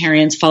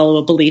vegetarians follow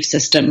a belief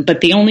system,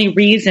 but the only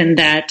reason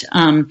that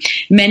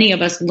many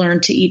of us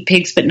learn to eat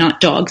pigs but not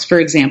dogs, for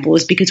example,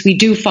 is because we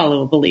do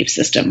follow a belief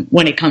system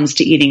when it comes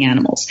to eating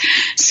animals.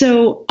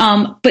 So,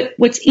 but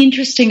what's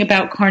interesting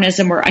about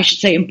carnism, or I should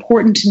say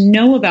important to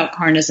know about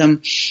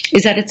carnism,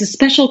 is that it's a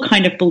special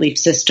kind of belief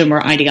system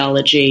or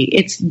ideology.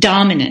 It's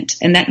dominant,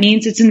 and that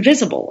means it's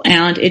invisible,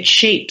 and it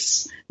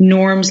shapes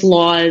norms,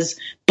 laws,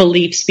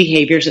 beliefs,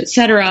 behaviors,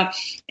 etc.,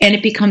 and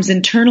it becomes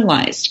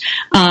internalized.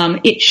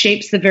 It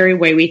shapes the very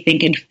way we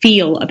think and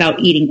feel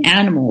about eating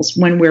animals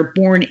when we're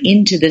born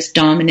into this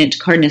dominant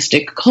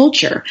carnistic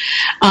culture.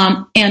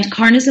 And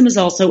carnism is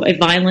also a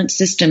violent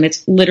system.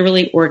 It's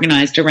literally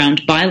organized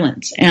around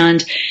violence.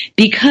 And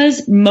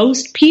because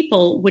most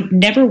people would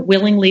never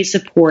willingly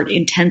support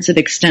intensive,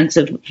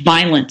 extensive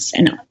violence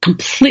and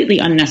completely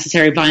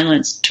unnecessary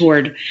violence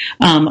toward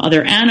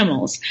other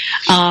animals,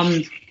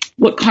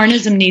 what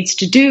carnism needs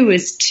to do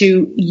is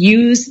to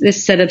use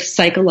this set of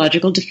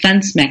psychological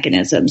defense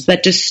mechanisms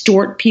that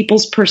distort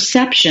people's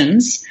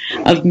perceptions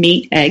of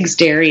meat, eggs,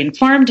 dairy, and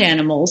farmed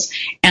animals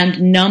and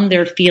numb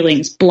their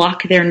feelings,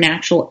 block their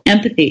natural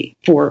empathy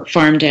for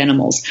farmed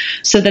animals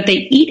so that they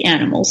eat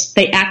animals.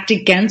 They act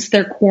against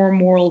their core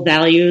moral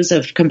values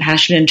of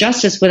compassion and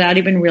justice without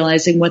even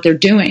realizing what they're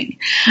doing.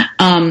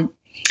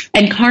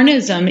 And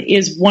carnism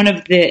is one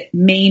of the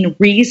main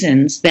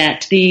reasons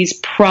that these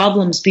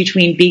problems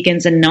between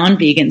vegans and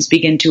non-vegans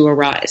begin to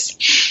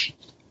arise.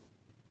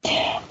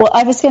 Well,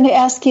 I was going to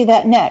ask you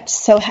that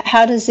next. So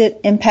how does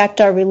it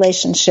impact our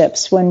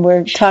relationships when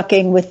we're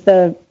talking with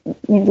the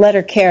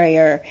letter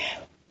carrier?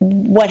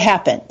 What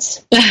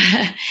happens?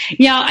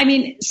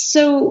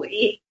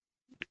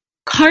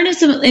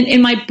 Carnism,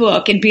 in my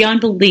book, and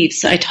Beyond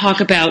Beliefs, I talk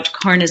about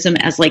carnism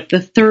as like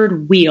the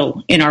third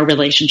wheel in our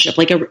relationship,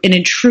 like an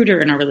intruder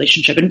in our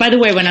relationship. And by the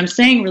way, when I'm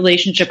saying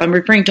relationship, I'm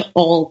referring to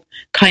all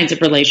kinds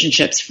of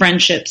relationships,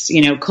 friendships,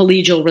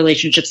 collegial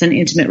relationships and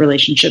intimate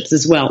relationships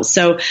as well.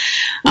 So,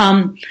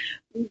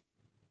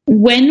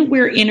 when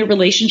we're in a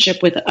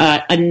relationship with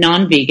a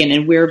non-vegan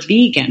and we're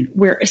vegan,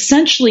 we're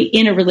essentially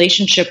in a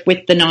relationship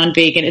with the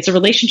non-vegan. It's a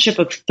relationship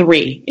of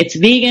three. It's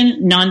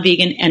vegan,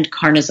 non-vegan, and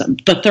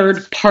carnism, the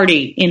third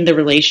party in the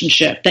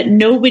relationship that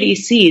nobody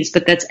sees,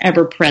 but that's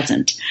ever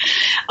present.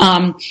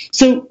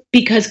 So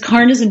because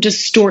carnism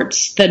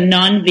distorts the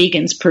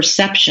non-vegan's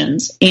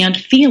perceptions and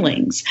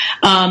feelings,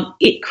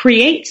 it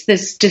creates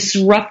this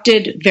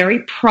disrupted,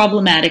 very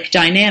problematic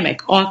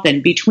dynamic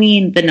often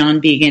between the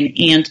non-vegan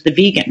and the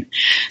vegan.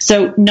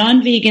 So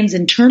non-vegans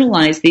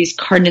internalize these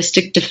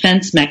carnistic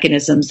defense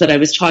mechanisms that I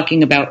was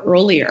talking about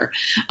earlier.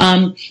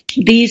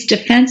 These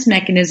defense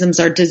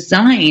mechanisms are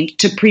designed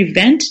to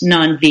prevent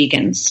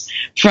non-vegans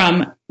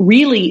from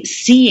really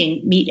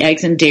seeing meat,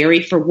 eggs, and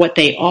dairy for what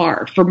they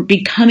are, for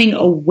becoming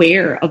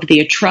aware of the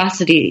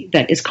atrocity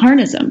that is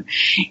carnism.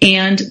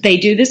 And they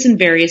do this in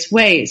various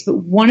ways, but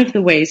one of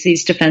the ways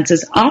these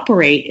defenses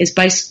operate is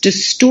by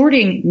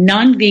distorting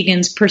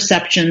non-vegans'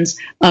 perceptions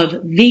of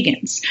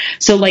vegans.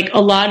 So like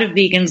a lot of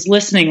vegans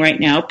listening right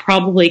now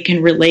probably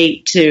can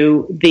relate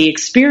to the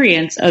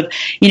experience of,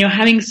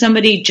 having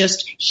somebody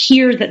just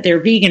hear that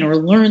they're vegan or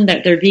learn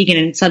that they're vegan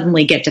and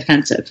suddenly get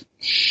defensive.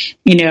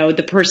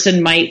 The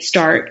person might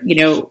start,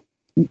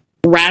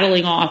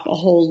 rattling off a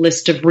whole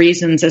list of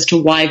reasons as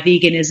to why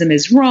veganism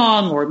is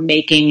wrong, or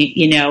making,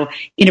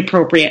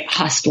 inappropriate,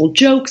 hostile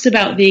jokes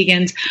about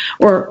vegans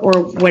or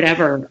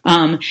whatever.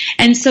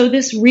 And so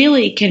this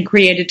really can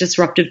create a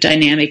disruptive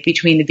dynamic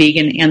between the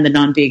vegan and the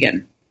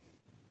non-vegan.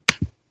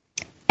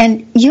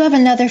 And you have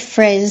another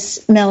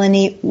phrase,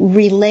 Melanie,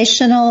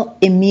 relational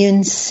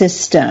immune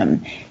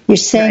system. You're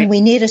saying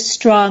we need a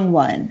strong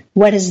one.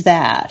 What is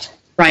that?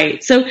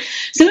 Right. So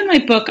in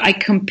my book, I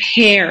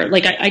compare,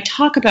 I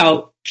talk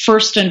about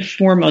first and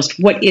foremost,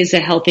 what is a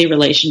healthy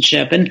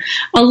relationship? And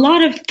a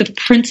lot of the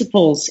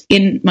principles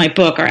in my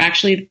book are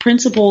actually the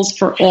principles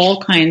for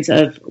all kinds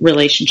of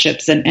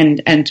relationships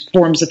and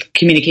forms of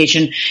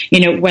communication,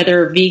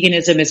 whether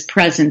veganism is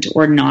present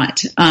or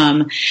not.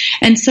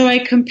 And so I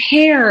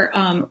compare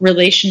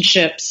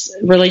relationship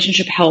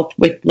health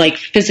with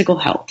physical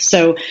health.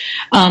 So,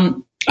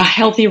 a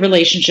healthy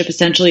relationship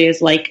essentially is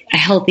like a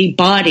healthy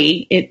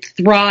body. It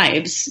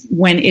thrives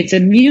when its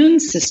immune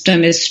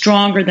system is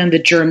stronger than the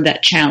germ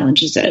that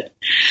challenges it.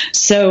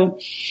 So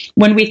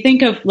when we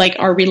think of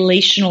our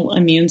relational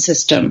immune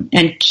system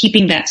and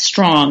keeping that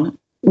strong,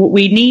 what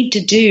we need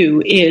to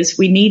do is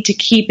we need to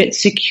keep it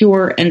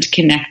secure and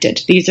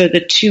connected. These are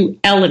the two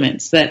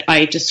elements that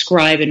I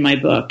describe in my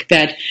book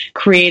that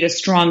create a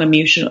strong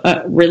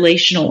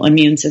relational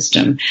immune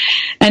system.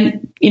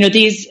 And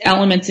these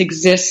elements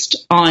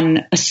exist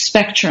on a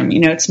spectrum.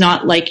 It's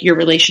not like your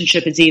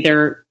relationship is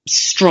either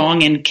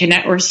strong and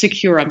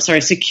secure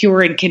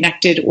and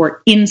connected,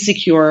 or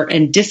insecure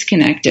and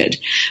disconnected,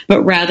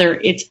 but rather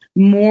it's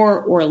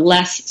more or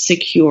less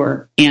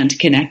secure and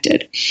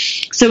connected.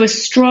 So a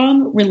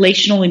strong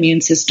relational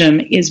immune system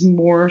is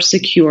more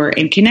secure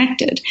and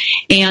connected.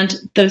 And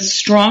the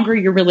stronger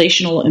your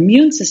relational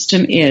immune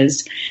system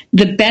is,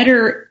 the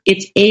better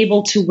it's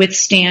able to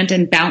withstand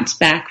and bounce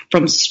back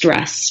from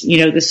stress,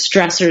 the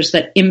stressors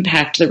that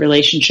impact the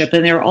relationship.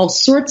 And there are all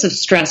sorts of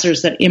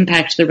stressors that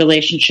impact the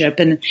relationship.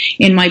 And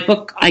in my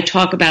book, I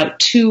talk about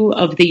two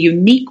of the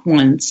unique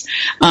ones,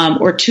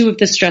 or two of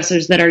the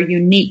stressors that are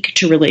unique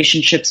to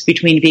relationships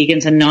between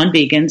vegans and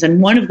non-vegans.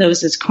 And one of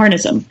those is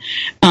carnism,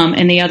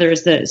 and the other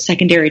is the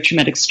secondary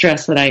traumatic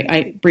stress that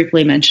I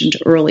briefly mentioned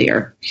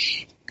earlier.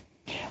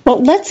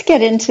 Well, let's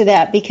get into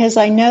that, because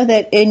I know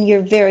that in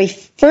your very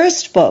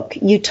first book,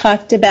 you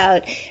talked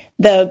about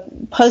the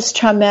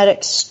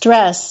post-traumatic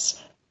stress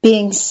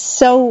being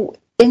so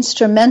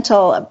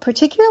instrumental,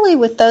 particularly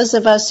with those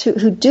of us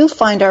who do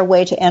find our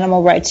way to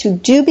animal rights, who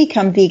do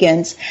become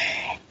vegans.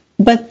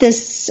 But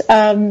this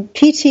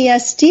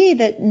PTSD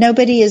that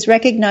nobody is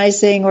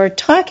recognizing or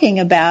talking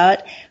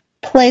about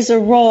plays a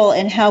role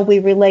in how we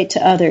relate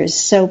to others.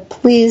 So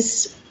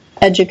please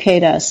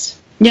educate us.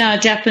 Yeah,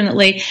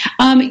 definitely.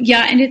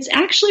 And it's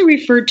actually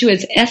referred to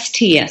as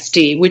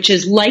STSD, which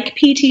is like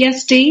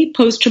PTSD,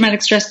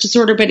 post-traumatic stress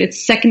disorder, but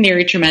it's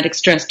secondary traumatic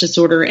stress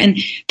disorder. And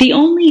the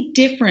only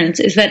difference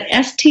is that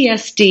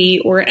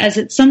STSD, or as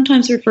it's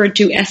sometimes referred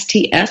to,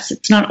 STS,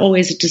 it's not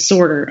always a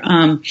disorder,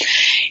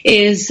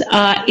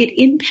 it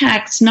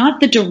impacts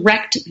not the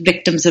direct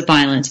victims of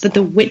violence, but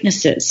the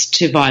witnesses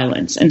to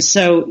violence. And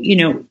so,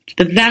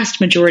 the vast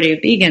majority of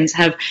vegans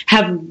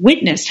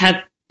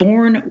have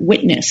borne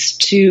witness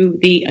to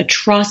the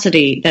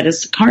atrocity that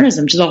is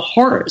carnism, to the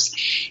horrors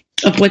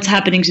of what's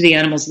happening to the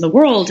animals in the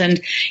world.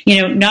 And,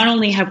 not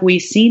only have we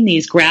seen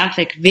these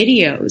graphic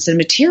videos and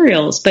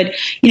materials, but,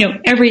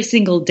 every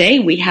single day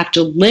we have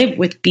to live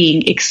with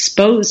being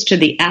exposed to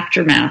the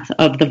aftermath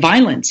of the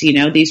violence.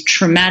 These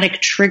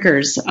traumatic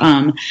triggers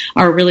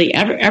are really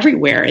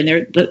everywhere, and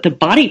they're the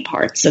body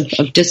parts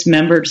of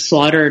dismembered,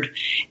 slaughtered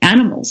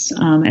animals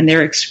and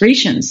their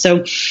excretions.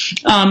 So,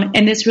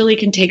 and this really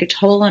can take a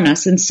toll on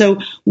us. And so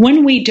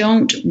when we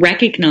don't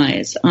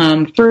recognize,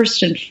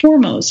 first and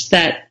foremost,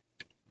 that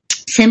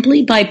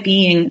simply by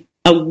being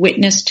a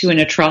witness to an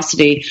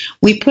atrocity,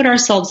 we put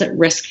ourselves at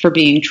risk for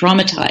being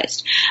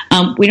traumatized.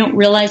 We don't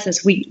realize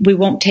this. We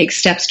won't take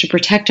steps to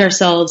protect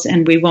ourselves,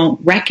 and we won't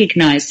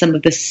recognize some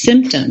of the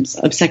symptoms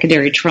of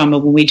secondary trauma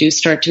when we do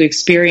start to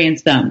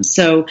experience them.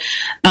 So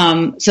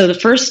the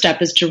first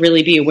step is to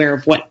really be aware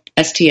of what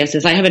STS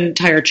is. I have an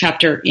entire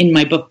chapter in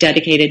my book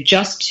dedicated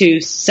just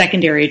to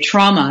secondary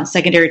trauma,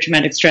 secondary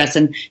traumatic stress,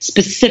 and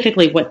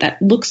specifically what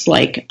that looks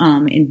like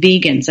in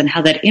vegans and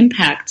how that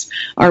impacts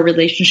our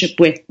relationship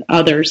with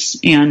others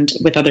and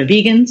with other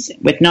vegans,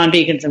 with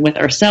non-vegans, and with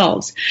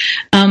ourselves.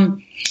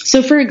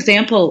 So, for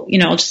example,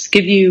 I'll just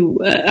give you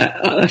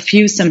a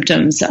few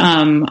symptoms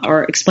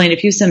or explain a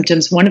few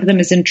symptoms. One of them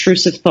is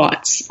intrusive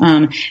thoughts.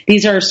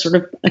 These are sort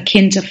of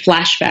akin to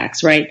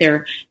flashbacks, right?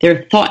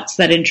 They're thoughts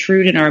that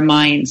intrude in our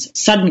minds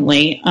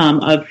suddenly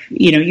of,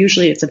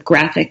 usually it's of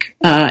graphic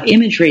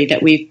imagery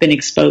that we've been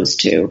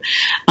exposed to.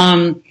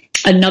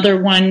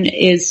 Another one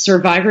is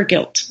survivor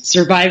guilt.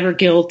 Survivor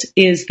guilt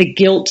is the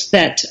guilt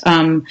that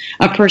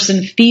a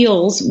person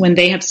feels when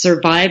they have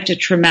survived a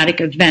traumatic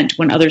event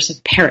when others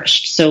have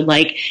perished. So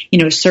like,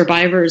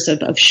 survivors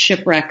of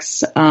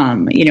shipwrecks,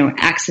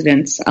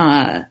 accidents,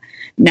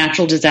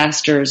 natural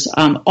disasters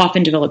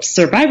often develop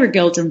survivor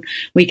guilt. And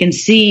we can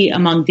see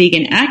among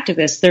vegan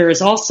activists, there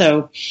is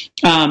also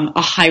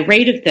a high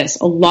rate of this.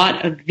 A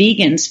lot of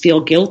vegans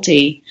feel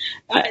guilty,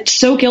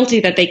 so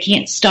guilty that they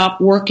can't stop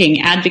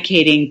working,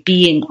 advocating,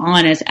 being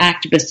on as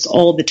activists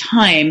all the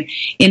time,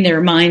 in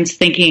their minds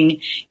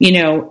thinking,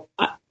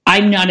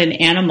 I'm not an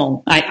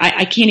animal.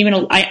 I can't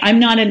even, I am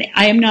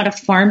not a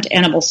farmed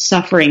animal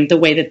suffering the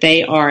way that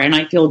they are. And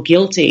I feel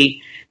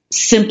guilty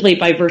simply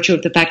by virtue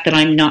of the fact that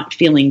I'm not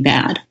feeling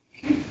bad.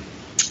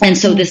 And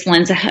so this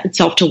lends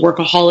itself to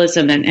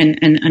workaholism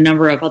and a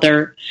number of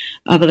other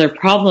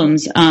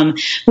problems. But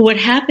what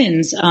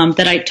happens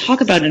that I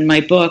talk about in my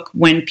book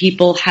when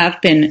people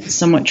have been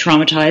somewhat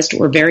traumatized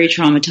or very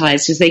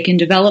traumatized is they can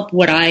develop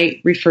what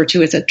I refer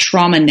to as a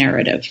trauma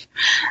narrative.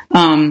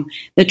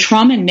 The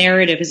trauma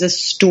narrative is a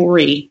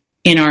story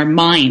in our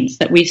minds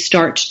that we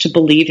start to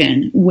believe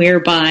in,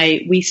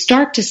 whereby we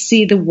start to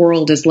see the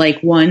world as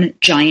like one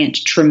giant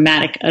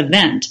traumatic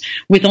event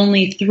with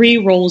only three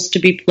roles to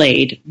be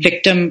played: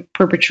 victim,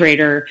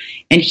 perpetrator,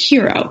 and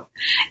hero,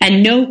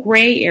 and no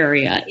gray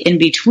area in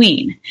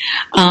between.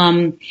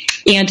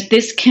 And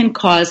this can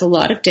cause a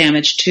lot of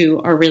damage to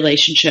our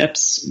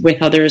relationships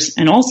with others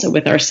and also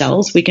with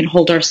ourselves. We can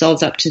hold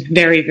ourselves up to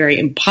very, very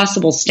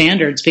impossible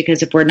standards,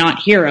 because if we're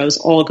not heroes,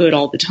 all good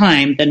all the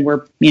time, then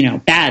we're,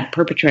 bad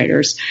perpetrators.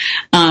 perpetrators.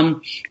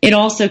 It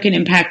also can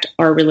impact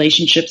our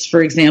relationships,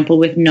 for example,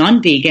 with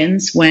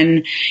non-vegans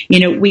when,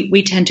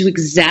 we tend to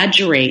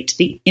exaggerate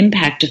the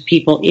impact of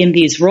people in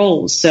these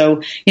roles.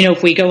 So,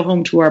 if we go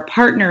home to our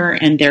partner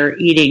and they're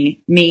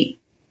eating meat,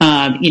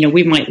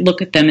 we might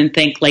look at them and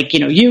think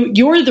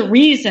you're the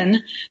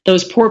reason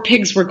those poor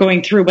pigs were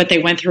going through what they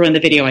went through in the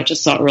video I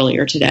just saw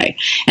earlier today.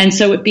 And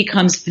so it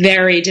becomes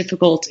very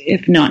difficult,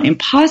 if not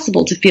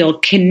impossible, to feel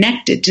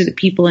connected to the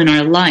people in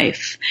our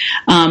life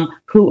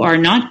who are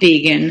not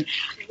vegan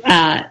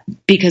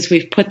because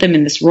we've put them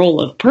in this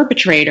role of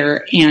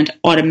perpetrator, and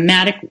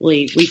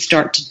automatically we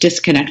start to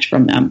disconnect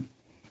from them.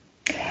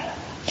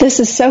 This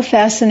is so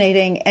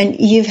fascinating, and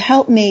you've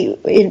helped me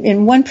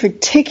in one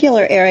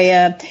particular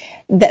area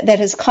that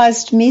has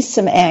caused me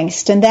some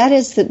angst, and that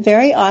is that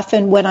very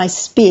often when I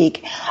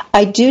speak,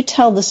 I do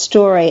tell the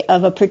story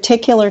of a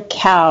particular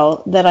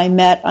cow that I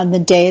met on the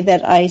day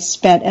that I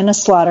spent in a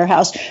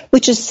slaughterhouse,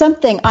 which is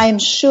something I am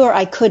sure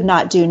I could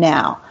not do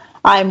now.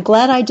 I'm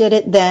glad I did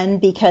it then,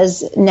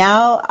 because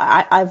now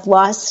I've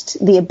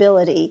lost the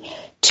ability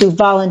to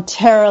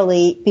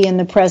voluntarily be in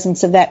the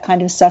presence of that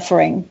kind of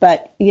suffering.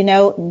 But,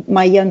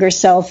 my younger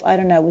self, I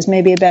don't know, was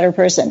maybe a better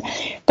person.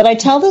 But I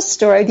tell this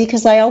story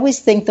because I always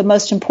think the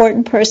most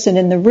important person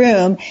in the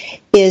room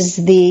is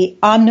the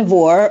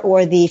omnivore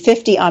or the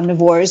 50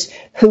 omnivores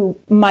who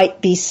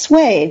might be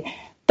swayed.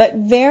 But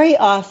very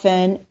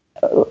often,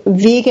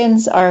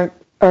 vegans are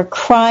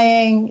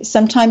crying.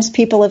 Sometimes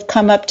people have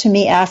come up to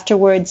me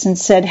afterwards and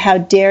said, "How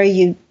dare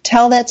you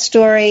tell that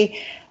story?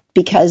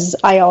 Because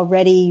I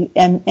already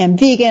am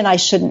vegan, I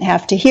shouldn't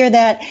have to hear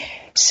that."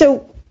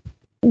 So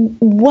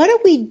what do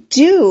we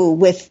do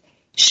with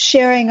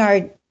sharing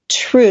our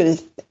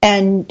truth?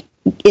 And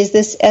is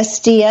this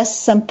SDS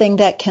something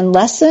that can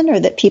lessen or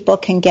that people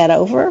can get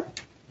over?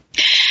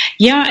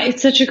 Yeah,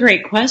 it's such a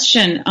great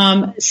question.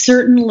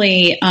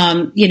 Certainly,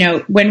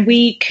 when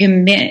we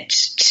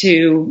commit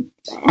to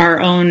our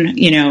own,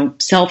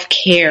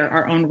 self-care,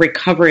 our own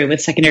recovery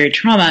with secondary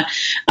trauma,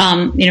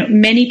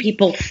 many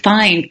people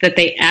find that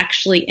they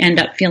actually end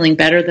up feeling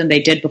better than they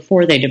did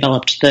before they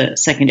developed the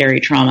secondary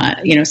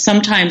trauma.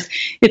 Sometimes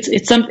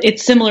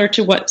it's similar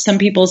to what some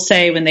people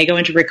say when they go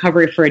into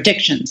recovery for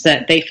addictions,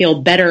 that they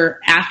feel better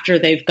after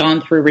they've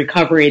gone through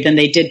recovery than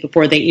they did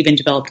before they even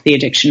developed the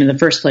addiction in the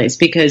first place,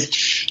 because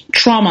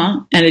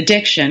trauma and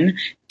addiction,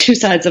 two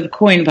sides of a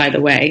coin, by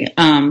the way,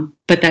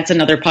 but that's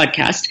another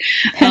podcast.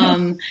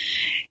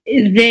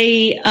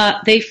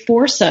 They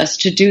force us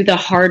to do the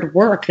hard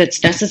work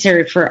that's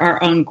necessary for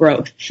our own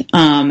growth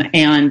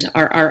and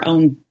our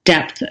own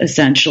depth,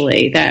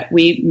 essentially, that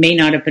we may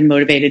not have been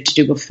motivated to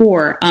do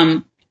before.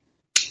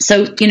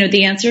 So,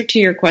 the answer to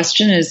your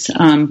question is,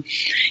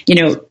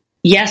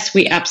 yes,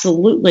 we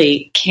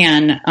absolutely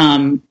can,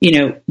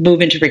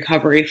 move into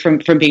recovery from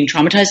being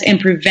traumatized and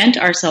prevent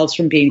ourselves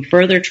from being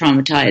further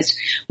traumatized.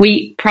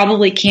 We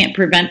probably can't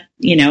prevent,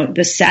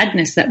 the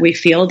sadness that we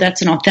feel.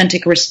 That's an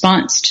authentic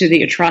response to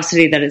the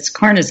atrocity that is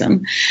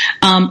carnism.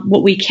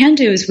 What we can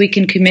do is we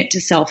can commit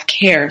to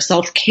self-care.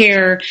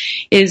 Self-care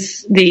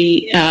is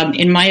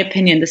in my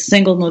opinion, the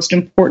single most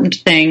important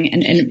thing,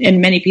 and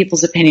in many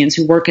people's opinions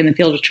who work in the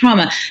field of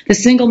trauma, the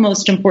single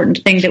most important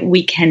thing that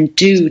we can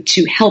do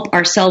to help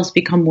ourselves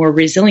become more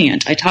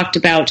resilient. I talked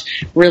about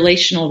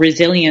relational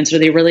resilience or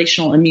the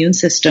relational immune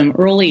system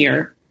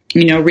earlier.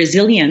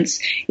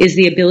 Resilience is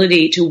the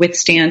ability to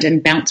withstand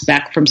and bounce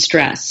back from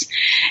stress.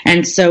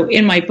 And so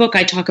in my book,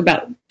 I talk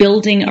about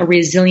building a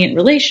resilient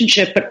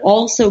relationship, but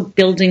also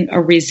building a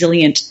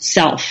resilient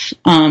self.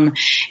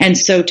 And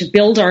so to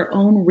build our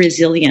own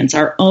resilience,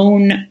 our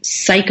own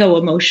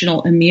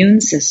psycho-emotional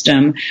immune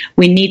system,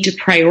 we need to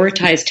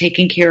prioritize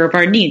taking care of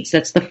our needs.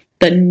 That's the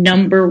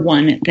number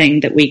one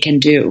thing that we can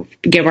do.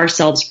 Give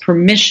ourselves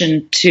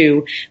permission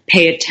to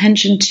pay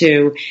attention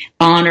to,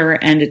 honor,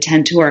 and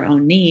attend to our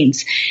own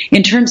needs.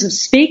 In terms of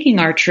speaking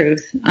our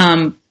truth,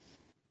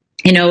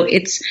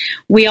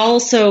 we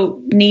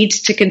also need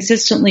to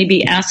consistently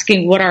be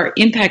asking what our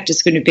impact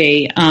is going to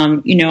be.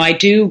 I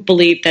do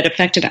believe that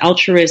effective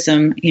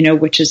altruism,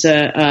 which is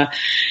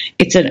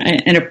it's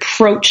an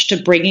approach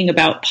to bringing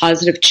about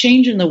positive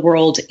change in the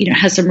world,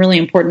 has some really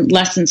important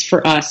lessons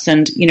for us.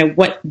 And,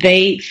 what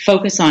they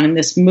focus on in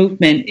this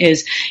movement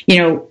is,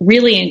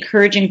 really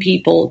encouraging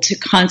people to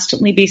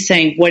constantly be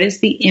saying, what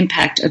is the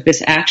impact of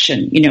this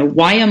action?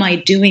 Why am I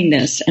doing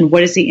this? And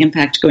what is the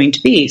impact going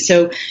to be?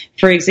 So,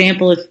 for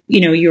example, if,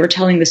 you're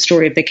telling the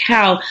story of the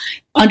cow,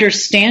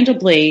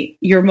 understandably,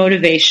 your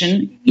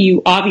motivation,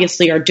 you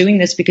obviously are doing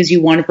this because you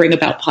want to bring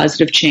about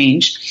positive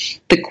change.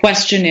 The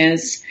question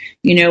is,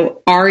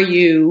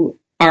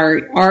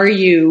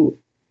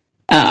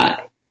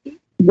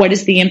 what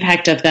is the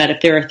impact of that if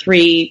there are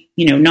 3,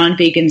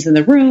 non-vegans in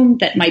the room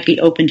that might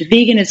be open to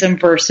veganism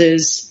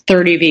versus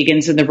 30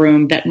 vegans in the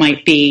room that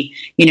might be,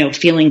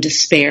 feeling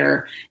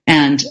despair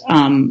and,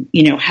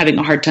 having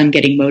a hard time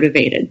getting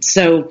motivated.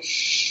 So,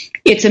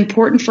 it's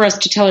important for us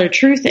to tell our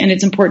truth, and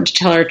it's important to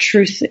tell our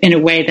truth in a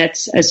way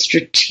that's as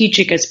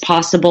strategic as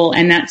possible.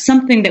 And that's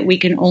something that we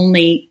can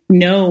only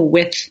know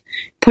with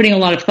putting a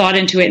lot of thought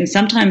into it, and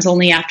sometimes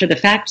only after the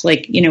fact,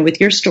 like, with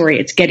your story,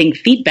 it's getting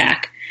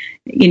feedback,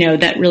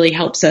 that really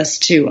helps us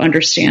to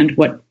understand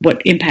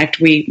what impact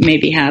we may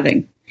be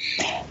having.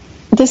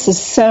 This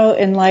is so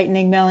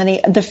enlightening,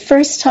 Melanie. The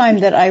first time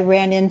that I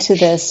ran into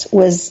this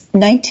was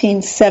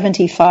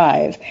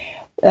 1975.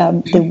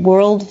 The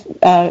World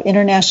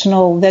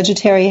International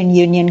Vegetarian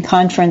Union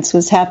Conference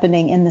was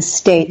happening in the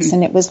States,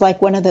 and it was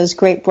like one of those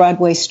great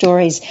Broadway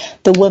stories.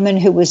 The woman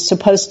who was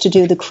supposed to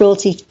do the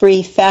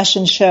cruelty-free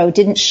fashion show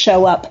didn't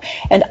show up,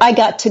 and I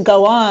got to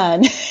go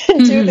on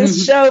and do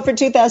this show for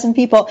 2,000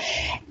 people.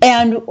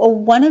 And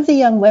one of the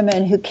young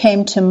women who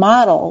came to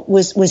model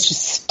was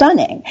just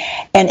stunning,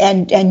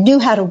 and knew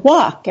how to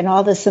walk and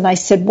all this. And I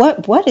said,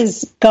 "What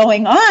is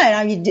going on?"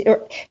 I mean,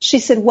 she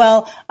said,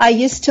 "Well, I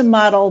used to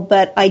model,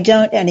 but I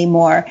don't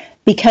anymore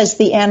because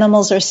the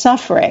animals are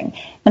suffering."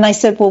 And I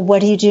said, "Well,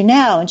 what do you do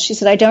now?" And she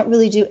said, "I don't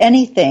really do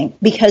anything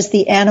because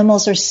the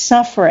animals are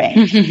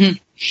suffering."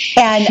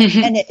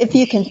 And if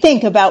you can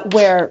think about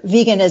where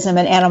veganism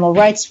and animal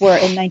rights were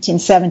in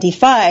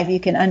 1975, you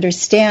can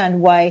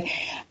understand why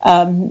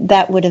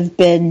that would have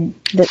been,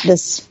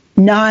 this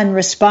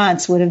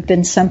non-response would have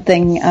been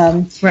something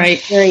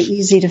very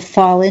easy to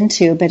fall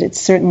into, but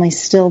it's certainly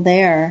still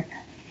there.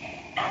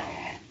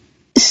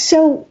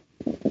 So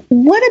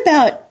what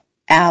about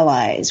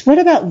allies? What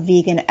about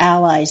vegan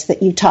allies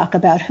that you talk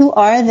about? Who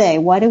are they?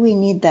 Why do we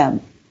need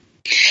them?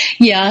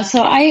 Yeah,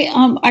 so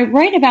I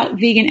write about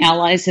vegan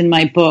allies in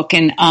my book,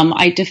 and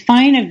I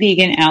define a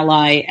vegan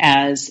ally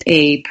as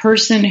a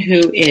person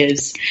who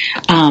is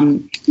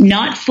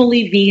not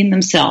fully vegan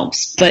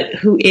themselves, but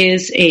who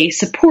is a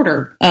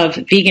supporter of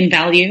vegan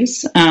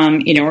values,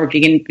 or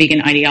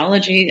vegan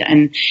ideology,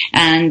 and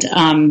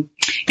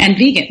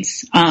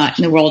vegans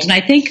in the world. And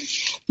I think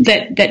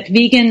that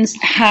vegans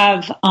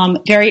have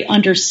very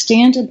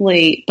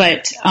understandably,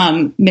 but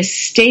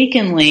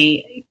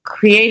mistakenly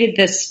created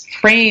this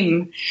frame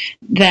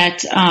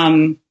that,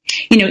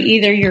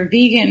 either you're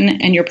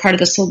vegan and you're part of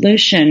the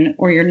solution,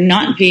 or you're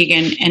not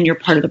vegan and you're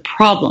part of the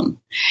problem.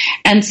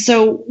 And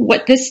so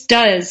what this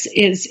does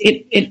is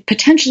it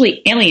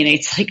potentially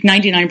alienates like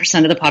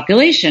 99% of the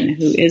population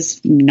who is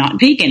not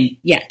vegan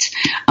yet.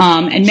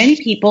 And many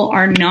people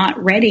are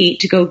not ready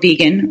to go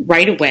vegan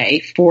right away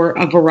for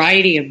a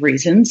variety of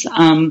reasons.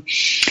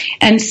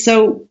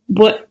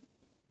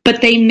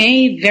 But they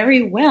may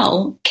very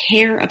well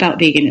care about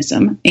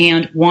veganism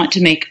and want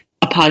to make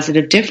a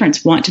positive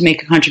difference, want to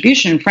make a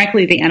contribution. And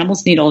frankly, the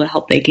animals need all the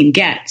help they can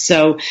get.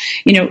 So,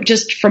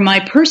 just from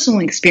my personal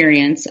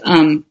experience,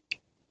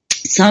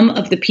 some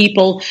of the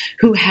people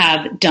who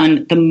have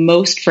done the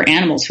most for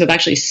animals, who have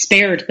actually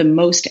spared the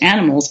most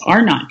animals,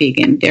 are not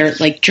vegan. They're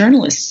like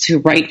journalists who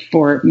write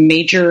for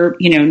major,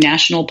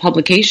 national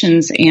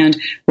publications and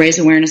raise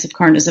awareness of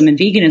carnism and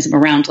veganism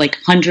around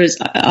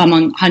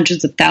among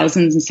hundreds of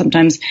thousands and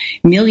sometimes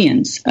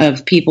millions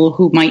of people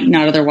who might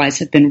not otherwise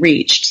have been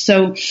reached.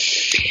 So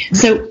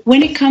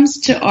when it comes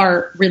to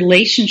our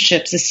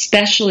relationships,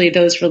 especially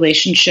those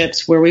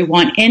relationships where we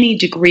want any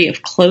degree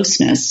of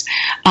closeness,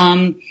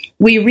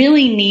 we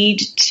really need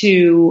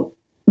to,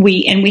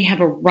 we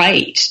have a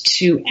right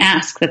to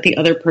ask that the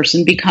other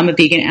person become a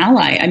vegan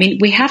ally. I mean,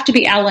 we have to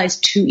be allies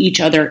to each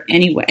other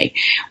anyway.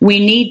 We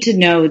need to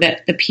know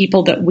that the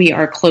people that we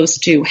are close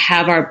to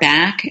have our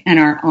back and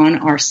are on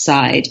our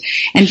side.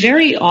 And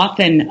very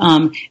often,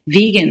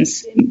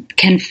 vegans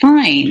can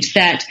find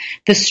that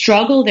the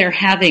struggle they're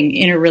having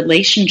in a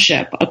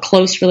relationship, a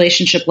close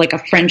relationship like a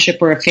friendship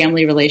or a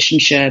family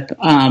relationship,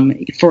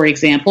 for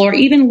example, or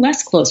even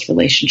less close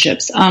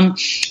relationships,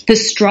 the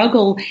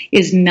struggle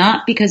is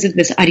not because of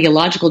this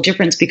ideological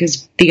difference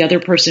because the other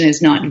person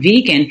is not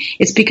vegan.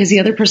 It's because the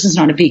other person is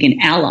not a vegan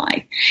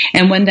ally.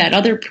 And when that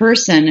other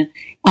person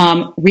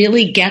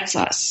really gets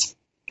us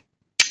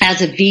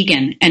as a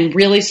vegan and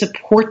really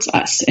supports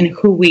us in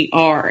who we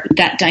are,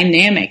 that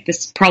dynamic,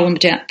 this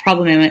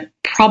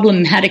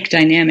problematic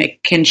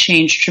dynamic can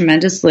change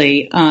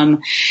tremendously.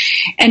 And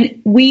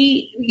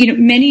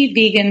many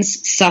vegans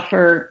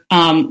suffer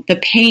the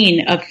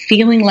pain of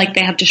feeling like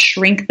they have to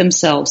shrink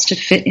themselves to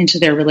fit into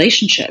their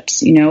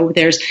relationships.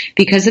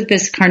 Because of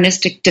this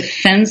carnistic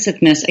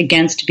defensiveness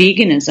against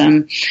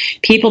veganism,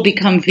 people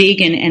become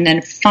vegan and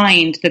then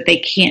find that they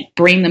can't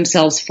bring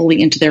themselves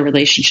fully into their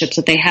relationships,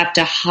 that they have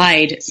to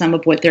hide some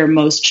of what they're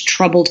most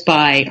troubled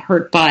by,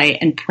 hurt by,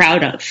 and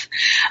proud of.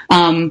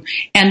 And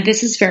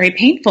this is very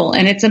painful.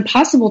 And it's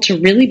impossible to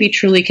really be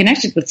truly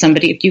connected with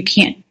somebody if you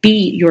can't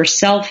be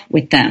yourself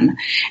with them.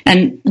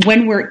 And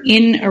when we're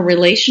in a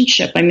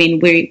relationship, I mean,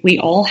 we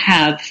all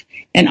have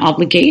an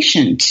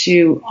obligation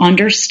to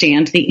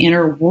understand the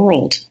inner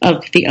world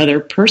of the other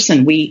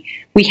person. We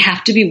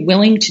have to be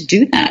willing to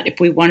do that if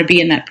we want to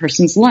be in that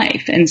person's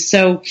life. And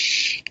so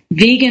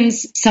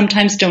Vegans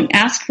sometimes don't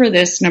ask for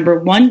this, number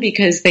one,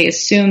 because they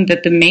assume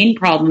that the main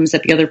problem is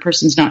that the other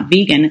person's not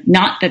vegan,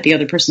 not that the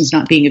other person's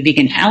not being a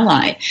vegan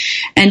ally.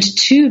 And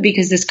two,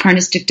 because this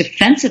carnistic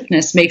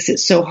defensiveness makes it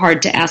so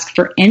hard to ask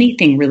for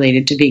anything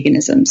related to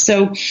veganism.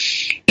 So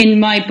in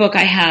my book,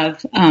 I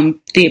have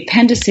the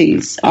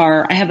appendices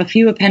I have a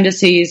few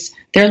appendices.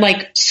 They're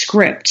like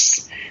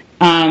scripts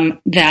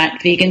that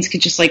vegans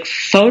could just like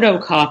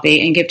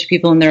photocopy and give to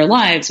people in their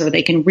lives, or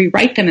they can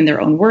rewrite them in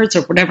their own words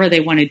or whatever they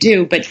want to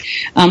do. But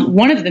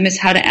one of them is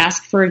how to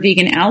ask for a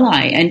vegan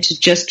ally and to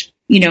just,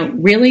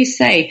 really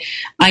say,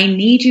 I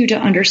need you to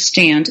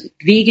understand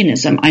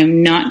veganism.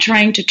 I'm not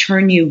trying to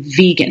turn you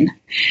vegan.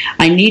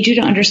 I need you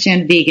to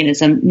understand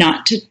veganism,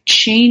 not to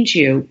change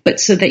you, but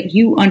so that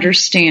you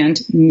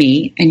understand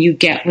me and you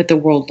get what the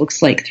world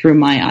looks like through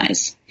my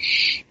eyes.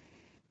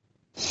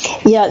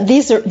 Yeah,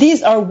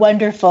 these are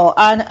wonderful.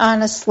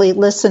 Honestly,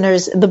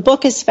 listeners, the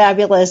book is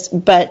fabulous,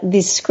 but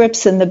these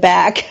scripts in the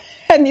back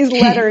and these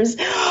letters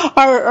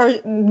are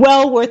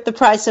well worth the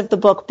price of the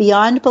book.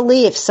 Beyond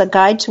Beliefs, a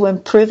guide to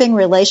improving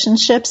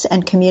relationships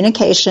and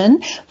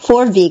communication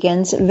for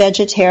vegans,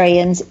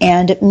 vegetarians,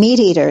 and meat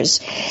eaters.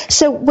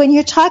 So when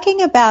you're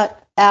talking about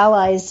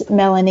allies,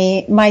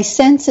 Melanie, my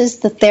sense is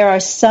that there are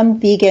some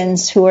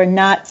vegans who are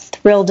not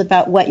thrilled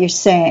about what you're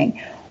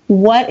saying.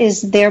 What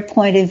is their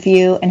point of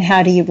view, and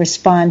how do you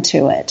respond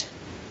to it?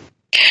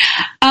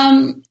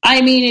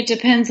 It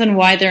depends on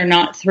why they're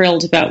not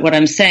thrilled about what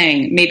I'm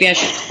saying. Maybe I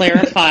should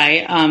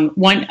clarify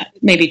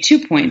maybe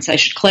 2 points I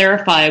should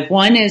clarify.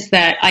 One is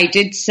that I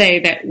did say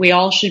that we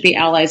all should be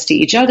allies to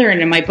each other.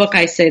 And in my book,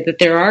 I say that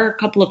there are a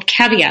couple of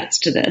caveats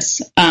to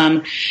this.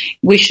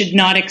 We should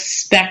not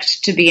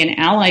expect to be an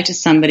ally to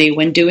somebody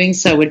when doing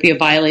so would be a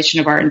violation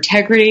of our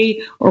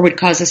integrity or would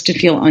cause us to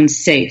feel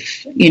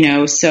unsafe.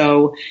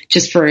 So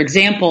just for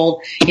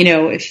example,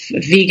 if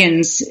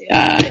vegans,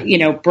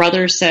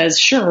 brother says,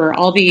 sure,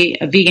 I'll be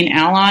a vegan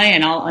ally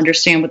and I'll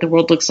understand what the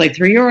world looks like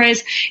through your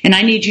eyes, and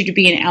I need you to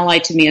be an ally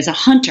to me as a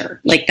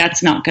hunter. Like,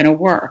 that's not going to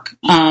work.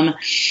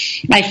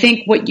 I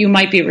think what you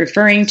might be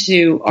referring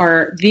to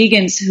are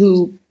vegans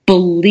who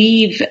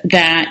believe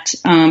that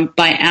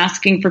by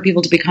asking for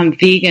people to become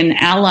vegan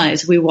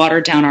allies, we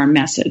water down our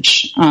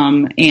message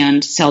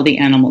and sell the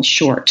animals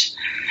short.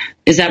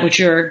 Is that what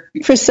you're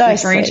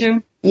referring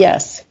to?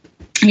 Yes.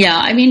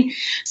 Yeah,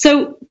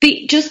 so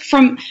just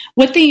from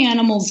what the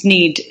animals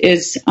need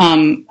is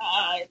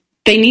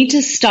they need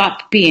to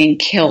stop being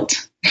killed.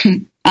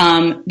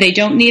 They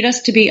don't need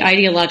us to be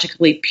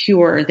ideologically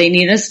pure. They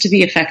need us to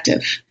be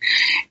effective.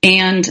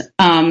 And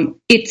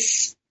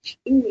it's,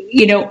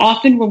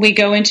 often when we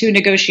go into a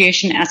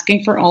negotiation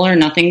asking for all or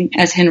nothing,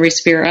 as Henry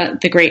Spira,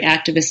 the great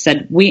activist,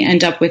 said, we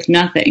end up with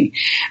nothing.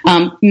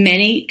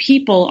 Many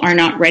people are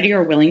not ready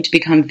or willing to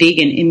become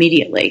vegan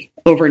immediately,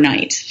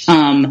 overnight.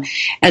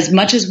 As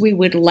much as we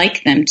would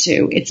like them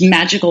to, it's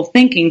magical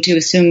thinking to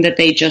assume that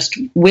they just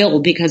will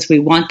because we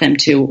want them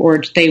to,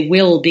 or they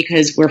will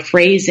because we're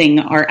phrasing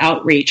our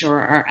outreach or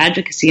our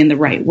advocacy in the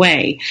right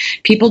way.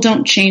 People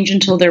don't change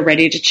until they're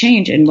ready to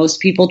change, and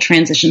most people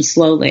transition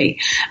slowly.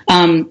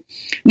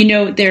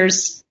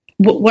 There's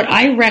what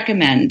I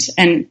recommend,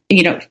 and,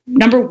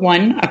 number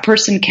one, a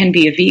person can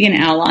be a vegan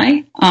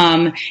ally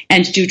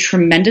and do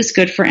tremendous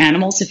good for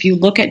animals. If you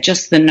look at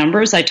just the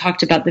numbers, I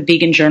talked about the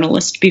vegan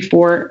journalist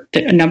before,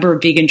 a number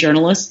of vegan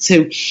journalists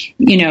who,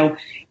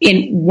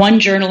 in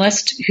one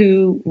journalist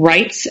who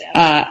writes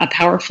a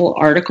powerful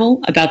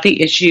article about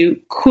the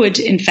issue could,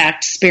 in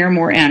fact, spare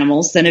more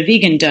animals than a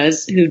vegan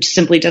does who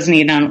simply doesn't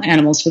eat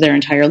animals for their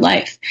entire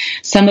life.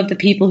 Some of the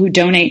people who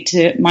donate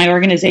to my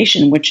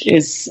organization, which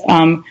is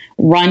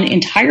run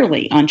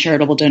entirely on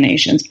charitable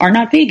donations, are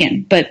not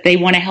vegan, but they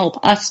want to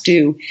help us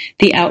do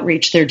the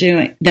outreach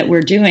that we're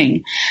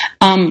doing.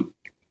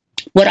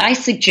 What I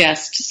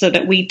suggest, so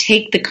that we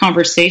take the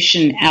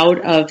conversation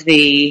out of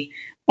the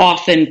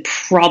often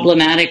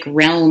problematic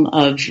realm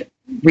of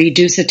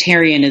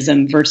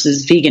reducitarianism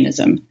versus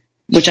veganism,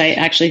 which I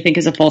actually think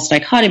is a false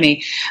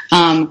dichotomy,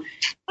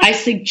 I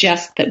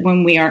suggest that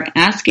when we are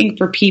asking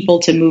for people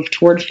to move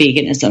toward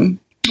veganism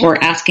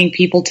or asking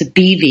people to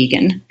be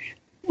vegan,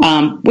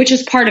 which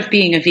is part of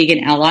being a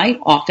vegan ally,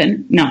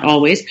 often, not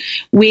always,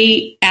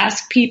 we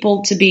ask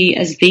people to be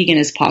as vegan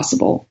as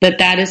possible,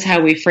 that is how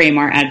we frame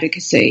our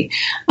advocacy.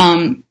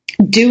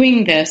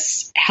 Doing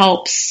this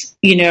helps,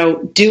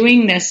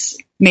 doing this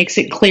makes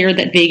it clear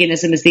that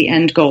veganism is the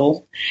end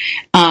goal.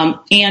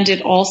 And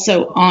it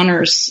also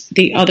honors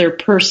the other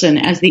person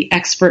as the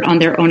expert on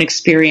their own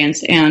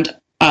experience and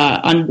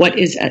on what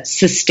is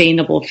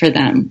sustainable for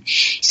them.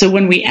 So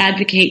when we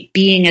advocate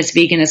being as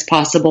vegan as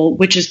possible,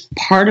 which is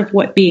part of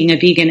what being a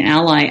vegan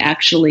ally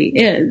actually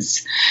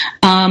is,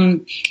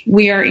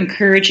 we are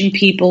encouraging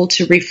people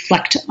to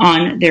reflect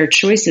on their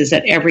choices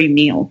at every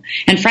meal.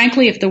 And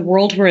frankly, if the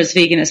world were as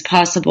vegan as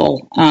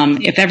possible,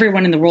 if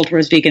everyone in the world were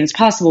as vegan as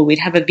possible, we'd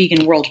have a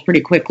vegan world pretty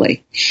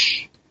quickly.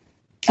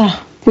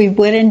 Oh, we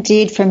would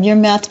indeed, from your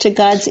mouth to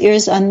God's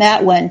ears on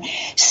that one.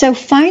 So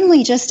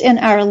finally, just in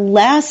our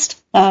last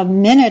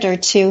minute or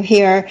two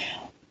here,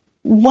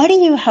 what do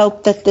you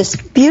hope that this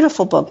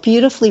beautiful book,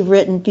 beautifully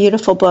written,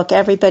 beautiful book,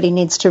 everybody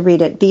needs to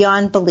read it,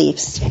 Beyond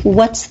Beliefs,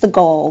 what's the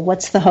goal?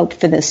 What's the hope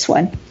for this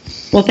one?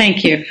 Well,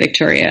 thank you,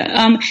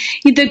 Victoria.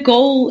 The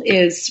goal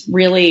is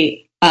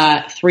really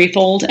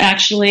threefold,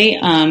 actually.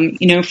 For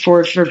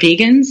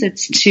vegans,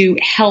 it's to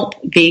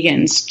help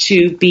vegans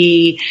to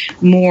be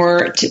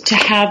more, to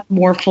have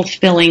more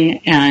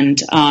fulfilling and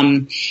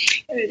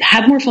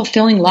have more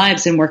fulfilling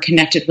lives and more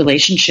connected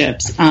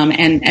relationships,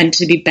 and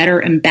to be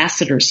better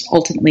ambassadors,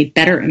 ultimately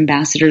better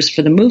ambassadors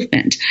for the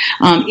movement.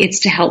 It's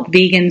to help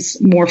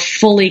vegans more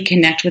fully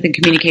connect with and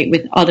communicate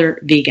with other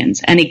vegans.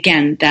 And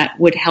again, that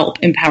would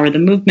help empower the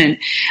movement.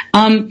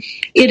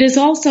 It is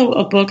also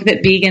a book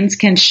that vegans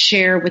can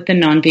share with the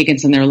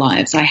non-vegans in their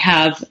lives.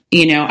 I've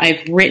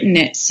written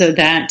it so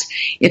that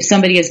if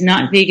somebody is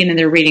not vegan and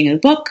they're reading a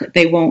book,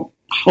 they won't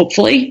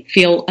hopefully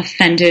feel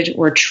offended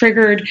or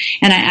triggered.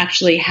 And I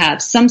actually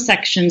have some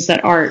sections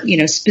that are,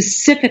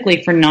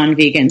 specifically for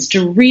non-vegans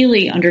to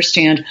really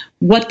understand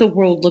what the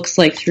world looks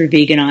like through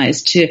vegan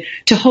eyes, to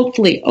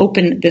hopefully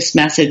open this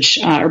message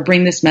or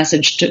bring this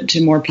message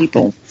to more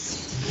people.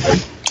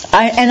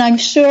 And I'm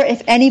sure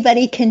if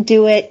anybody can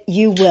do it,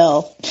 you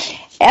will.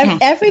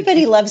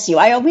 Everybody loves you.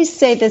 I always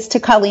say this to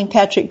Colleen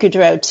Patrick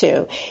Goudreau,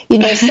 too.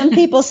 Some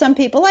people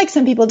like,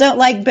 some people don't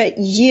like, but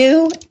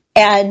you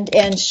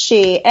and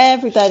she,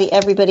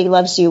 everybody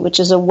loves you,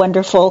 which is a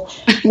wonderful,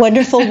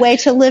 wonderful way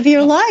to live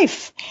your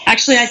life.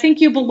 Actually, I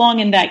think you belong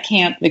in that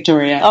camp,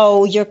 Victoria.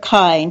 Oh, you're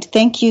kind.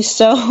 Thank you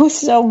so,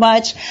 so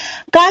much.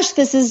 Gosh,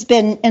 this has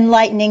been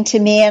enlightening to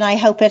me, and I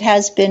hope it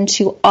has been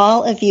to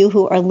all of you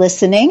who are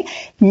listening.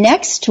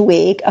 Next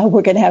week,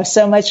 we're going to have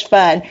so much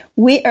fun.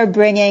 We are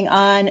bringing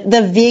on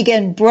the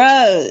Vegan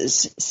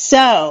Bros.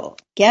 So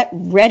get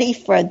ready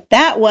for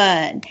that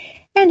one.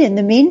 And in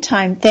the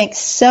meantime, thanks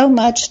so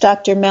much,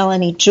 Dr.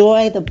 Melanie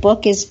Joy. The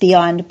book is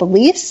Beyond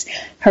Beliefs.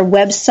 Her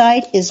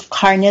website is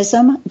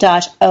carnism.org.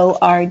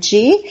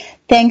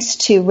 Thanks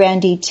to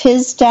Randy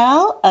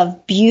Tisdale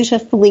of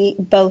Beautifully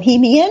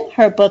Bohemian.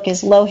 Her book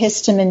is Low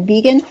Histamine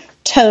Vegan,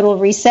 Total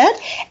Reset.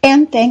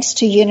 And thanks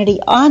to Unity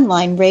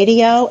Online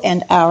Radio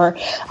and our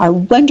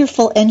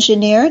wonderful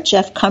engineer,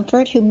 Jeff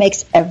Comfort, who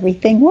makes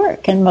everything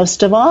work. And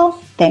most of all,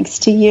 thanks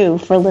to you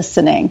for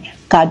listening.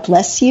 God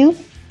bless you.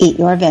 Eat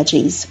your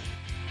veggies.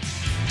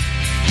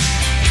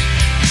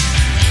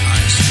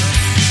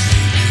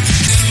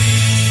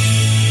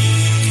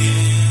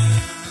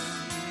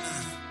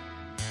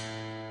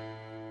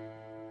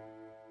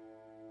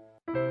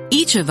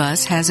 Each of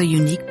us has a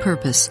unique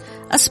purpose,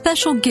 a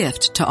special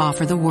gift to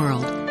offer the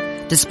world.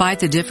 Despite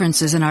the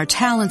differences in our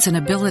talents and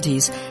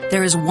abilities,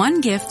 there is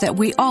one gift that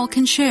we all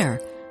can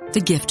share,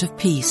 the gift of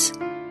peace.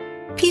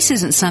 Peace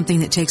isn't something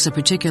that takes a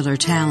particular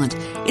talent.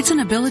 It's an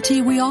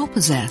ability we all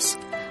possess.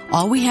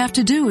 All we have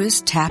to do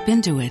is tap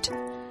into it.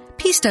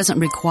 Peace doesn't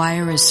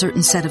require a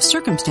certain set of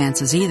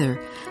circumstances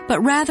either, but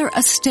rather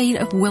a state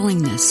of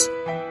willingness.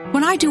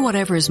 When I do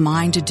whatever is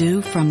mine to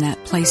do from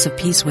that place of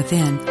peace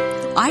within,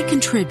 I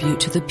contribute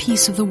to the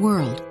peace of the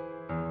world.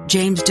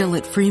 James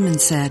Dillett Freeman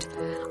said,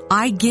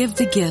 I give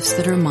the gifts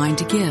that are mine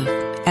to give,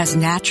 as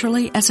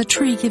naturally as a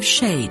tree gives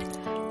shade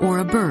or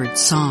a bird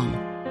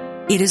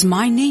song. It is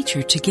my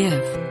nature to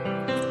give.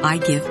 I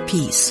give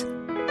peace.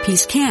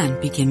 Peace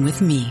can begin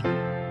with me.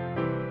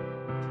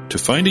 To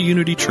find a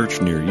Unity Church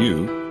near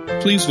you,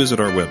 please visit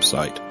our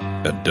website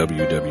at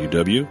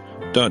www.unity.org.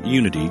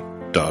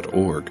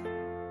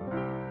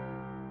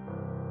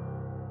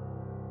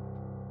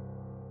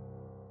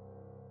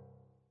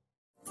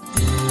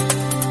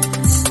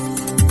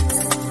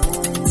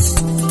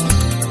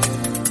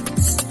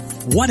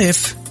 What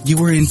if you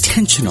were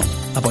intentional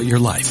about your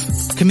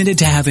life, committed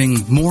to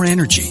having more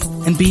energy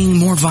and being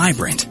more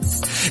vibrant?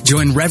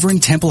 Join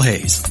Reverend Temple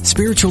Hayes,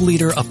 spiritual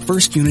leader of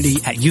First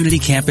Unity at Unity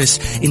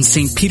Campus in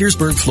St.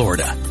 Petersburg,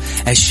 Florida,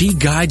 as she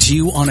guides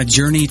you on a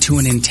journey to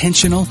an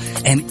intentional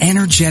and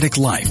energetic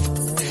life.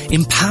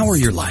 Empower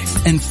your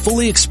life and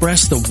fully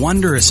express the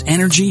wondrous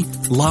energy,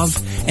 love,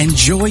 and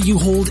joy you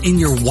hold in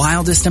your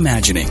wildest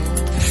imagining.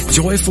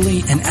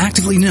 Joyfully and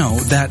actively know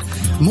that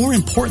more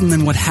important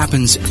than what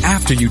happens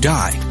after you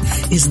die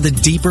is the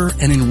deeper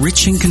and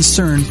enriching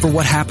concern for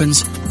what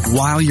happens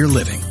while you're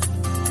living.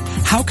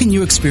 How can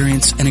you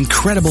experience an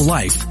incredible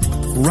life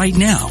right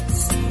now?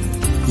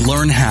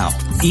 Learn how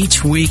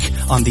each week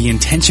on The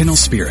Intentional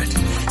Spirit,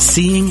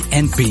 Seeing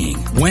and Being,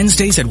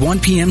 Wednesdays at 1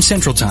 p.m.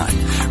 Central Time,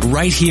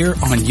 right here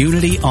on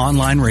Unity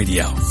Online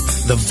Radio,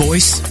 the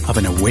voice of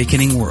an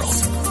awakening world.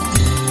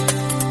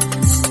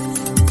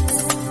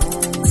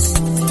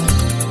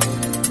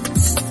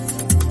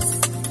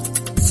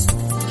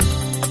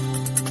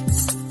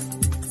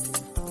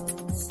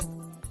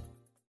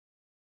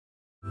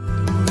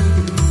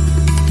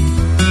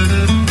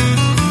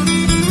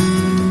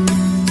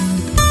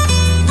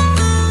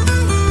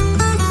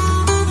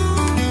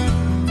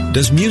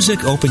 Does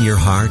music open your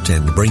heart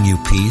and bring you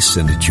peace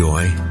and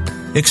joy?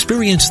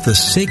 Experience the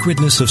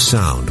sacredness of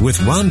sound with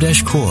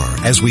Ramdesh Kaur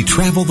as we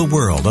travel the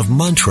world of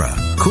mantra,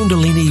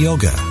 Kundalini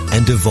yoga,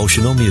 and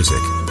devotional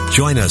music.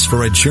 Join us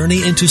for a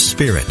journey into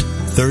spirit,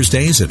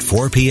 Thursdays at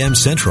 4 p.m.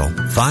 Central,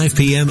 5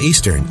 p.m.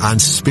 Eastern on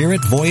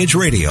Spirit Voyage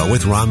Radio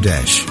with Ram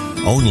Dass.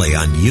 Only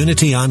on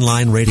Unity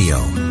Online Radio,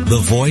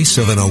 the voice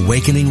of an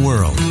awakening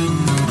world.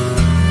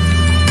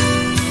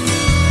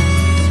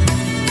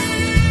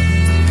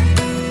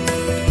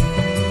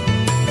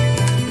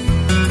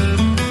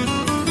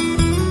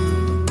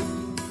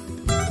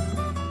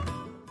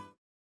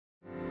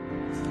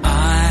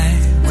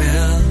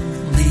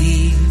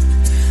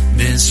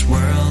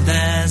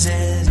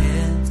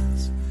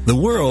 The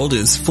world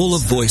is full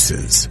of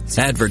voices,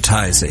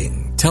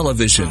 advertising,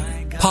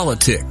 television,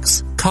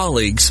 politics,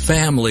 colleagues,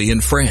 family,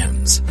 and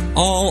friends.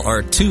 All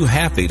are too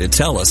happy to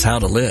tell us how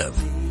to live.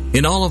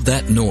 In all of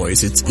that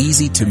noise, it's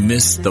easy to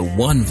miss the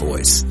one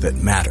voice that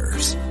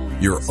matters,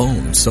 your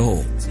own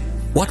soul.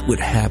 What would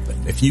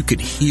happen if you could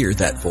hear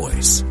that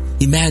voice?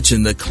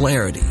 Imagine the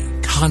clarity,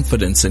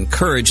 confidence, and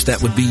courage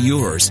that would be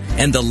yours,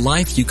 and the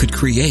life you could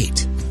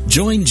create.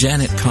 Join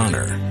Janet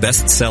Conner,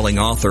 best-selling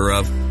author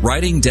of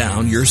Writing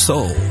Down Your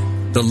Soul,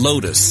 The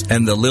Lotus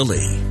and the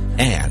Lily,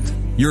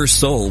 and Your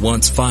Soul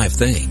Wants 5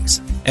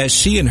 Things, as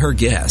she and her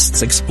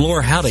guests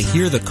explore how to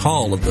hear the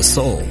call of the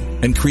soul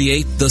and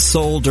create the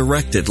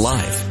soul-directed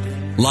life.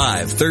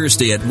 Live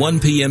Thursday at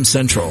 1 p.m.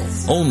 Central,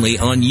 only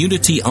on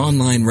Unity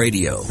Online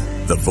Radio,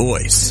 the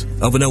voice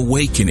of an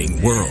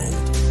awakening world.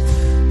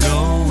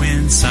 Go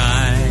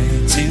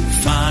inside to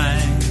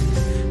find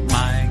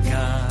my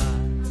God.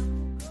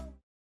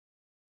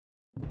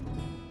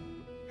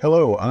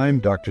 Hello, I'm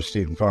Dr.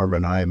 Stephen Farber,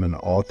 and I am an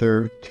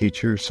author,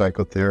 teacher,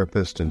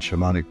 psychotherapist, and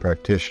shamanic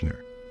practitioner.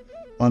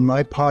 On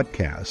my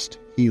podcast,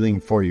 Healing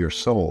for Your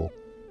Soul,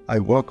 I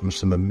welcome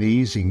some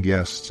amazing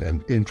guests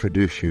and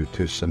introduce you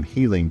to some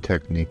healing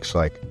techniques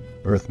like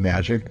earth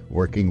magic,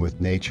 working with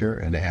nature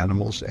and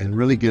animals, and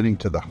really getting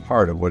to the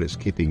heart of what is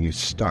keeping you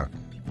stuck.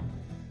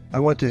 I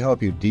want to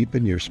help you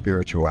deepen your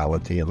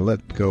spirituality and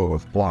let go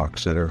of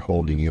blocks that are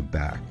holding you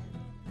back.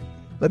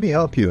 Let me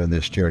help you in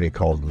this journey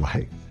called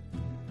life.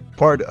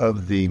 Part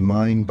of the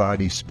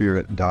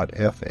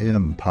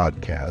mindbodyspirit.fm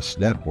podcast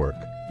network.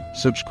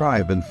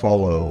 Subscribe and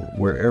follow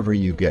wherever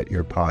you get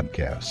your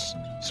podcasts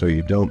so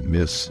you don't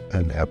miss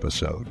an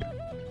episode.